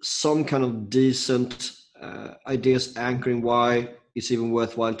some kind of decent ideas anchoring why it's even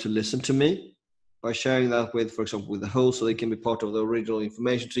worthwhile to listen to me, by sharing that with, for example, with the host, so they can be part of the original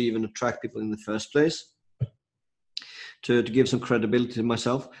information to even attract people in the first place, to give some credibility to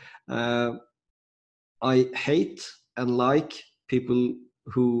myself. I hate and like people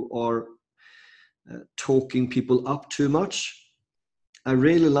who are talking people up too much. I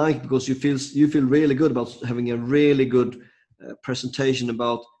really like, because you feel really good about having a really good presentation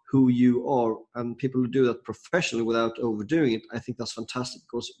about who you are, and people who do that professionally without overdoing it. I think that's fantastic,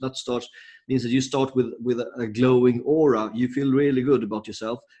 because that means that you start with a glowing aura. You feel really good about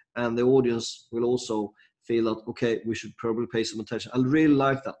yourself, and the audience will also feel that, okay, we should probably pay some attention. I really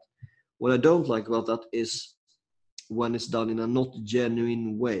like that. What I don't like about that is when it's done in a not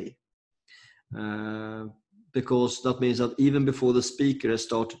genuine way. Because that means that even before the speaker has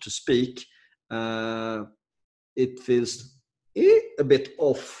started to speak, it feels a bit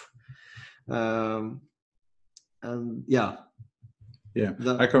off. I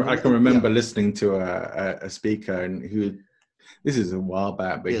can remember listening to a speaker, and who, this is a while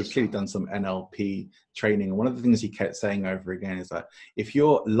back, but he's clearly done some NLP training. And one of the things he kept saying over again is that if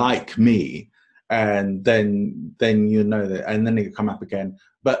you're like me, and then you know that, and then it come up again.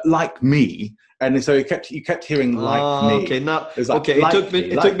 But like me, and so you kept hearing like me. Okay, now it like, okay.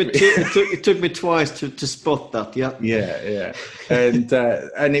 It took me twice to spot that. Yeah. Yeah. And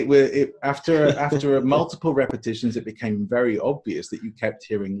after multiple repetitions, it became very obvious that you kept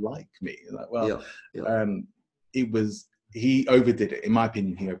hearing like me. Like, well, it was. He overdid it. In my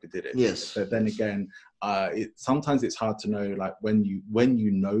opinion, he overdid it. Yes. But then again, sometimes it's hard to know. Like when you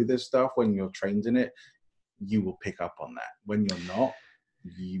know this stuff, when you're trained in it, you will pick up on that. When you're not,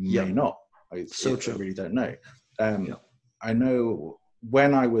 you may not. True. I really don't know. I know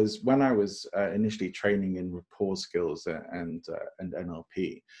when I was initially training in rapport skills and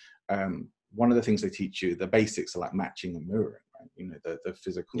NLP, one of the things they teach you, the basics are like matching and mirroring. You know, the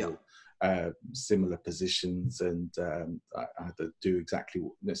physical similar positions, and either do exactly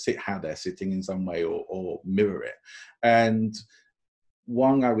sit how they're sitting in some way, or mirror it. And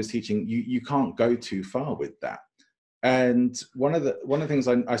one I was teaching, you can't go too far with that. And one of the things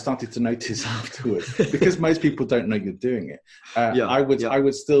I started to notice afterwards, because most people don't know you're doing it, I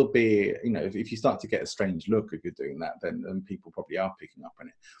would still be, you know, if you start to get a strange look if you're doing that, then people probably are picking up on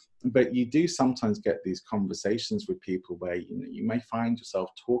it. But you do sometimes get these conversations with people where you may find yourself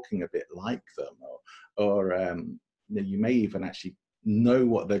talking a bit like them, or you may even actually know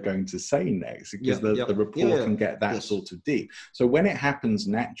what they're going to say next, because the rapport can get that sort of deep. So when it happens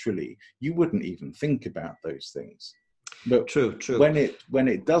naturally, you wouldn't even think about those things. But true. When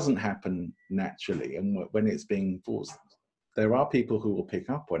it doesn't happen naturally, and when it's being forced, there are people who will pick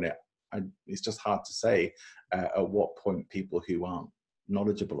up on it. It's just hard to say at what point people who aren't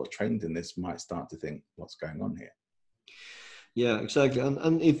knowledgeable or trained in this might start to think, what's going on here? Yeah, exactly.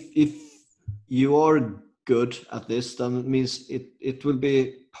 And if you are good at this, then it means it will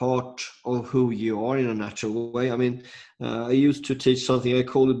be part of who you are in a natural way. I mean, I used to teach something, I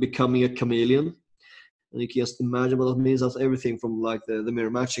call it becoming a chameleon. And you can just imagine what that means. That's everything from like the mirror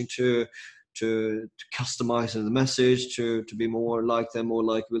matching to customizing the message, to be more like them, more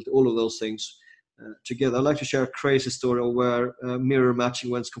likable, all of those things together. I'd like to share a crazy story of where mirror matching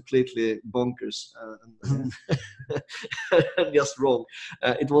went completely bonkers and just wrong.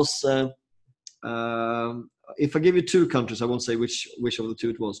 It was, if I give you two countries, I won't say which of the two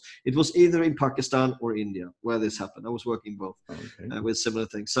it was. It was either in Pakistan or India where this happened. I was working both with similar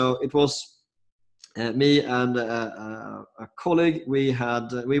things. So it was me and a colleague. We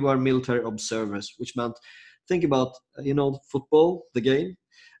were military observers, which meant, think about, football, the game.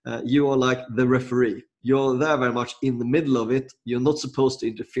 You are like the referee. You're there very much in the middle of it. You're not supposed to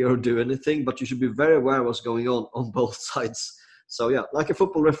interfere or do anything, but you should be very aware of what's going on both sides. So yeah, like a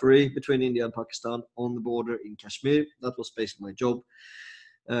football referee between India and Pakistan on the border in Kashmir. That was basically my job.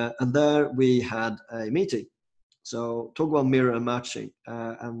 And there we had a meeting. So talk about mirror and matching.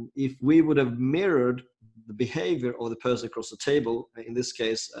 And if we would have mirrored the behavior of the person across the table, in this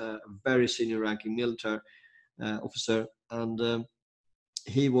case, a very senior ranking military officer, and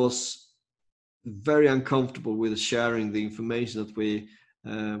he was very uncomfortable with sharing the information that we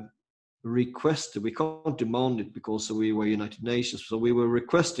requested. We can't demand it because we were United Nations. So we were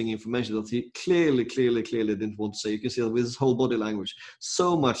requesting information that he clearly didn't want to say. You can see that with his whole body language.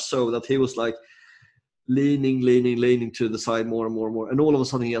 So much so that he was like leaning to the side more and more. And all of a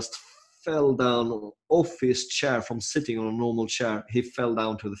sudden he just fell down off his chair from sitting on a normal chair. He fell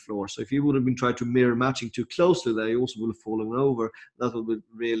down to the floor. So if you would have been trying to mirror matching too closely there, you also would have fallen over. That would be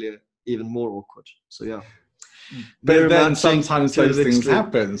really even more awkward. So yeah. But then sometimes those things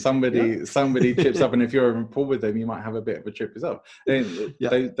happen. Somebody trips up, and if you're in rapport with them, you might have a bit of a trip yourself.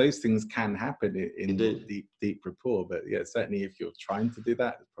 Those things can happen in deep rapport. But yeah, certainly if you're trying to do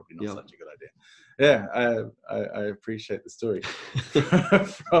that, it's probably not such a good idea. Yeah, I appreciate the story.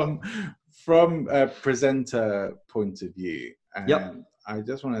 From a presenter point of view, I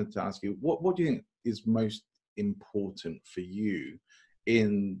just wanted to ask you, what do you think is most important for you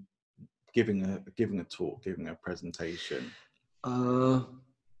in giving a talk, giving a presentation?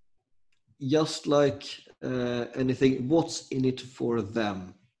 Just like anything, what's in it for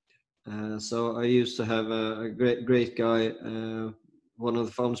them? So I used to have a great guy, one of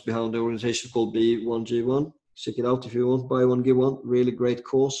the founders behind the organization called B1G1. Check it out if you want. Buy one, give one. Really great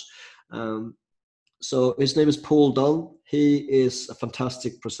course. So his name is Paul Dunn. He is a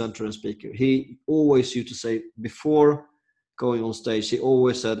fantastic presenter and speaker. He always used to say, before going on stage, he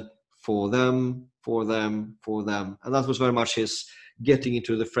always said, for them. And that was very much his getting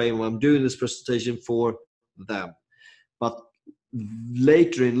into the frame of, I'm doing this presentation for them. But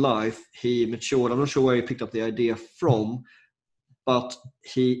later in life, he matured. I'm not sure where he picked up the idea from, but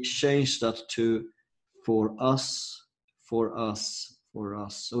he changed that to for us, for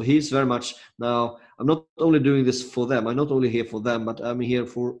us. So he's very much now, I'm not only doing this for them, I'm not only here for them, but I'm here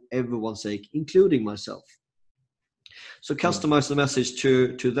for everyone's sake, including myself. So customize the message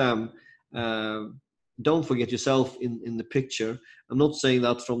to them. Don't forget yourself in the picture. I'm not saying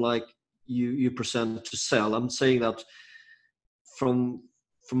that from like you present to sell. I'm saying that from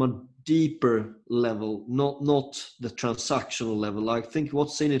a deeper level, not the transactional level. Like think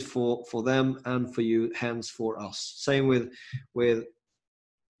what's in it for them and for you, hence for us. Same with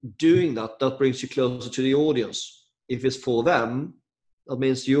doing that brings you closer to the audience. If it's for them, that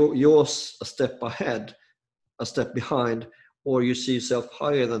means you're a step ahead, a step behind, or you see yourself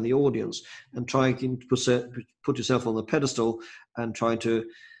higher than the audience, and trying to put yourself on the pedestal and trying to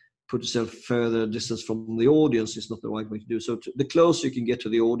put yourself further distance from the audience is not the right way to do. So the closer you can get to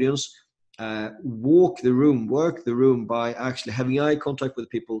the audience, work the room by actually having eye contact with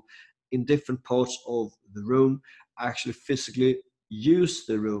people in different parts of the room, actually physically use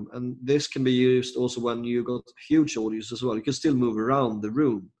the room. And this can be used also when you got huge audience as well. You can still move around the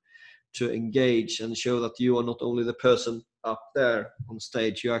room to engage and show that you are not only the person up there on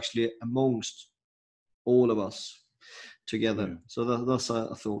stage, you're actually amongst all of us together. Yeah. So that's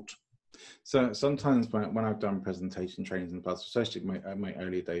a thought. So sometimes when I've done presentation trainings in the past, especially my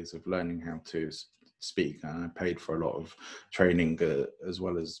early days of learning how to speak, and I paid for a lot of training as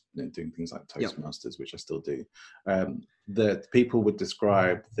well as doing things like Toastmasters, which I still do, that people would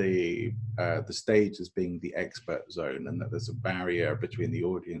describe the stage as being the expert zone, and that there's a barrier between the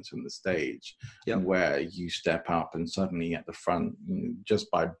audience and the stage, where you step up and suddenly at the front, just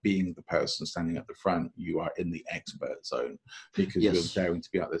by being the person standing at the front, you are in the expert zone because you're daring to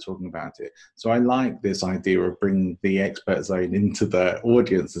be out there talking about it. So I like this idea of bringing the expert zone into the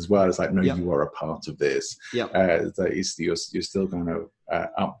audience as well. It's like, no, you are a part of this. You're still kind of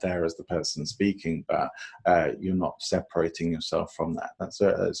up there as the person speaking, but you're not separating yourself from that. That's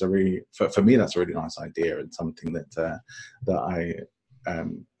a really, for me, that's a really nice idea, and something that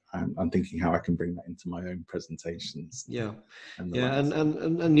I'm thinking how I can bring that into my own presentations.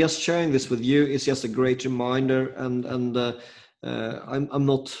 And just sharing this with you is just a great reminder. And I'm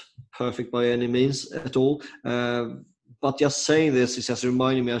not perfect by any means at all. But just saying this is just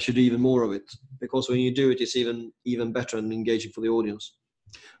reminding me I should do even more of it, because when you do it, it's even better and engaging for the audience.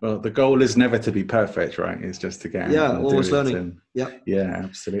 Well, the goal is never to be perfect, right? It's just to get out and always do it. learning. Yeah,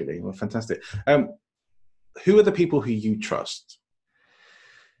 absolutely. Well, fantastic. Who are the people who you trust?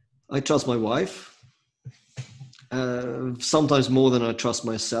 I trust my wife. Sometimes more than I trust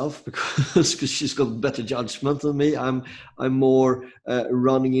myself, because she's got better judgment than me. I'm more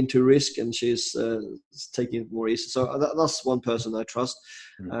running into risk, and she's taking it more easy. So that's one person I trust.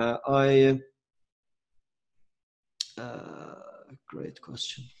 Great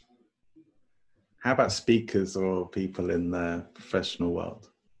question. How about speakers or people in the professional world?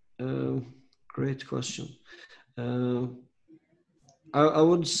 Great question. I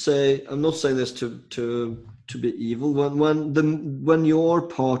would say, I'm not saying this to be evil. When you're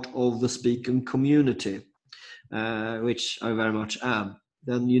part of the speaking community, which I very much am,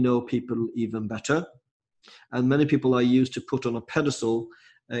 then you know people even better. And many people I used to put on a pedestal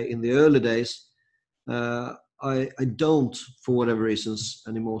in the early days, I don't, for whatever reasons,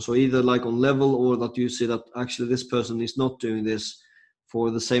 anymore. So either like on level, or that you see that actually this person is not doing this for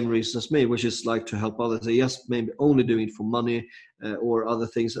the same reason as me, which is like to help others. So yes, maybe only doing it for money or other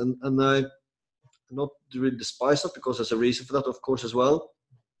things. And I not really despise that, because there's a reason for that, of course, as well.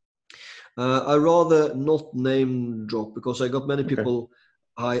 I rather not name drop, because I got many people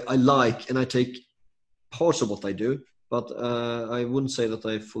I like, and I take parts of what I do, but I wouldn't say that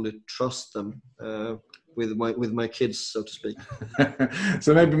I fully trust them with my kids, so to speak.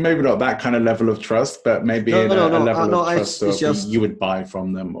 So maybe not that kind of level of trust, but maybe a level of trust it's just, you would buy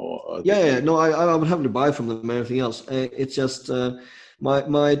from them, or I would happily buy from them and everything else. It's just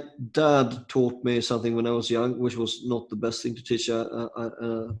my dad taught me something when I was young, which was not the best thing to teach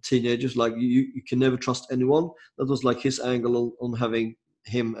teenagers. Like you can never trust anyone. That was like his angle on having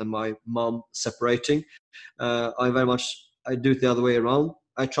him and my mom separating. I do it the other way around.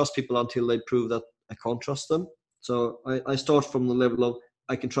 I trust people until they prove that I can't trust them. So I start from the level of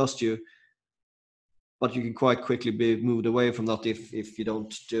I can trust you, but you can quite quickly be moved away from that if you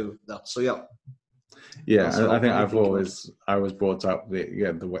don't do that. So I think I was brought up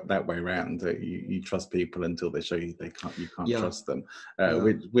that way around, that you trust people until they show you you can't trust them,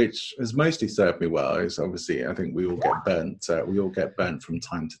 which has mostly served me well. Is obviously I think we all get burnt. We all get burnt from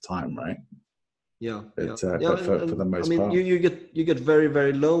time to time, right? But for the most part, you get very,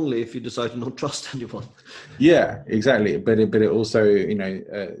 very lonely if you decide to not trust anyone. Yeah, exactly. But it also,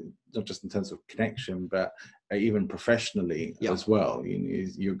 not just in terms of connection, but even professionally as well.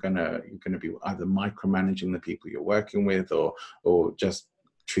 You're gonna be either micromanaging the people you're working with, or just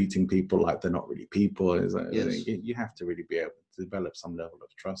treating people like they're not really people. You have to really be able to develop some level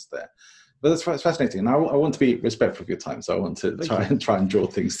of trust there. But that's fascinating, and I want to be respectful of your time, so I want to try and draw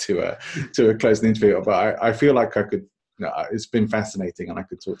things to a close in the interview. But I feel like I could. It's been fascinating, and I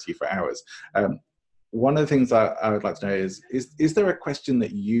could talk to you for hours. One of the things I would like to know is there a question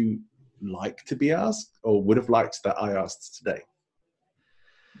that you like to be asked, or would have liked that I asked today?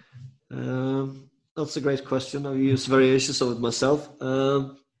 That's a great question. I've used variations of it myself. I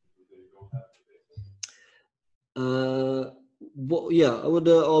would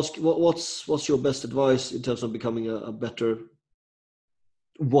ask, what's your best advice in terms of becoming a better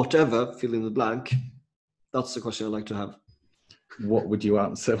whatever, fill in the blank? That's the question I'd like to have. What would you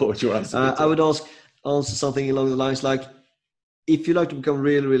answer? I would answer something along the lines like, if you like to become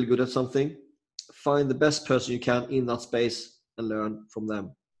really, really good at something, find the best person you can in that space and learn from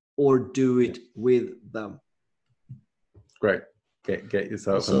them, or do it with them. Great. Get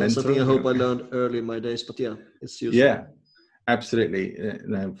yourself a mentor. Something I hope I learned early in my days, but it's useful. Yeah, absolutely.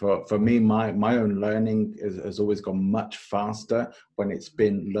 For me, my own learning has always gone much faster when it's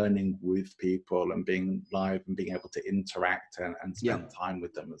been learning with people and being live and being able to interact and spend time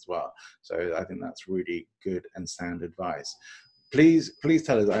with them as well. So I think that's really good and sound advice. Please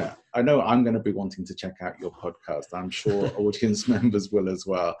tell us. I know I'm going to be wanting to check out your podcast. I'm sure audience members will as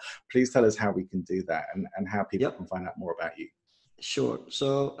well. Please tell us how we can do that and how people can find out more about you. Sure.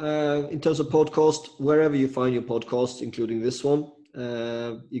 So in terms of podcast, wherever you find your podcast, including this one,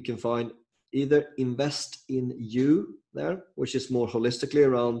 you can find either Invest in You there, which is more holistically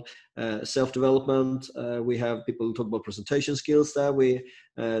around self-development. We have people who talk about presentation skills there. We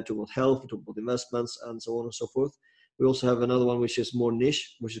talk about health, we talk about investments, and so on and so forth. We also have another one which is more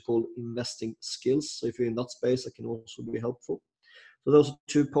niche, which is called Investing Skills. So if you're in that space, that can also be helpful. So those are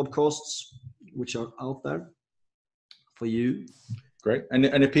two podcasts which are out there for you. Great. And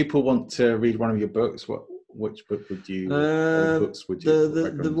if people want to read one of your books, which book would you? Books would you?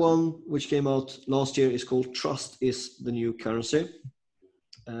 The one which came out last year is called Trust is the New Currency.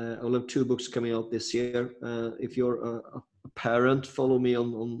 I'll have two books coming out this year. If you're a parent, follow me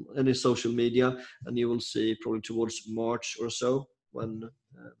on any social media, and you will see probably towards March or so when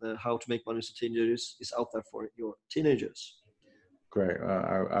the How to Make Money as a Teenager is out there for your teenagers. Great.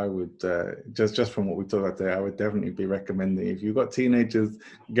 I would just from what we talked about there, I would definitely be recommending, if you've got teenagers,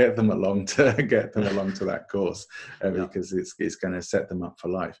 get them along to that course because it's going to set them up for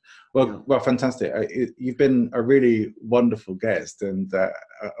life. Well, fantastic. You've been a really wonderful guest, and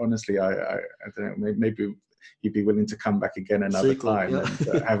honestly, I don't know, maybe you'd be willing to come back again another time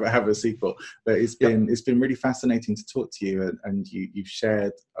and have a sequel. But it's been really fascinating to talk to you, and you've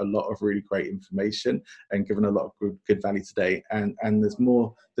shared a lot of really great information and given a lot of good value today. And there's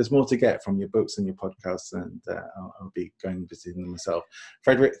more to get from your books and your podcasts, and I'll be going and visiting them myself.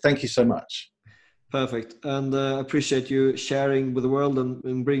 Fredrik, thank you so much. Perfect. And I appreciate you sharing with the world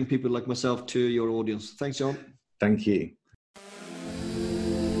and bringing people like myself to your audience. Thanks, John. Thank you.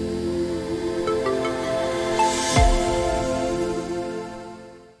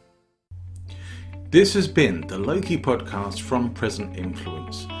 This has been the Loki podcast from Present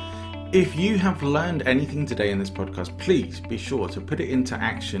Influence. If you have learned anything today in this podcast, please be sure to put it into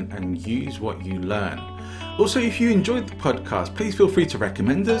action and use what you learn. Also, if you enjoyed the podcast, please feel free to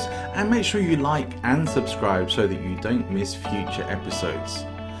recommend us and make sure you like and subscribe so that you don't miss future episodes.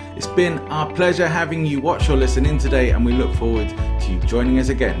 It's been our pleasure having you watch or listen in today, and we look forward to you joining us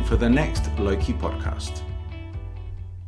again for the next Loki podcast.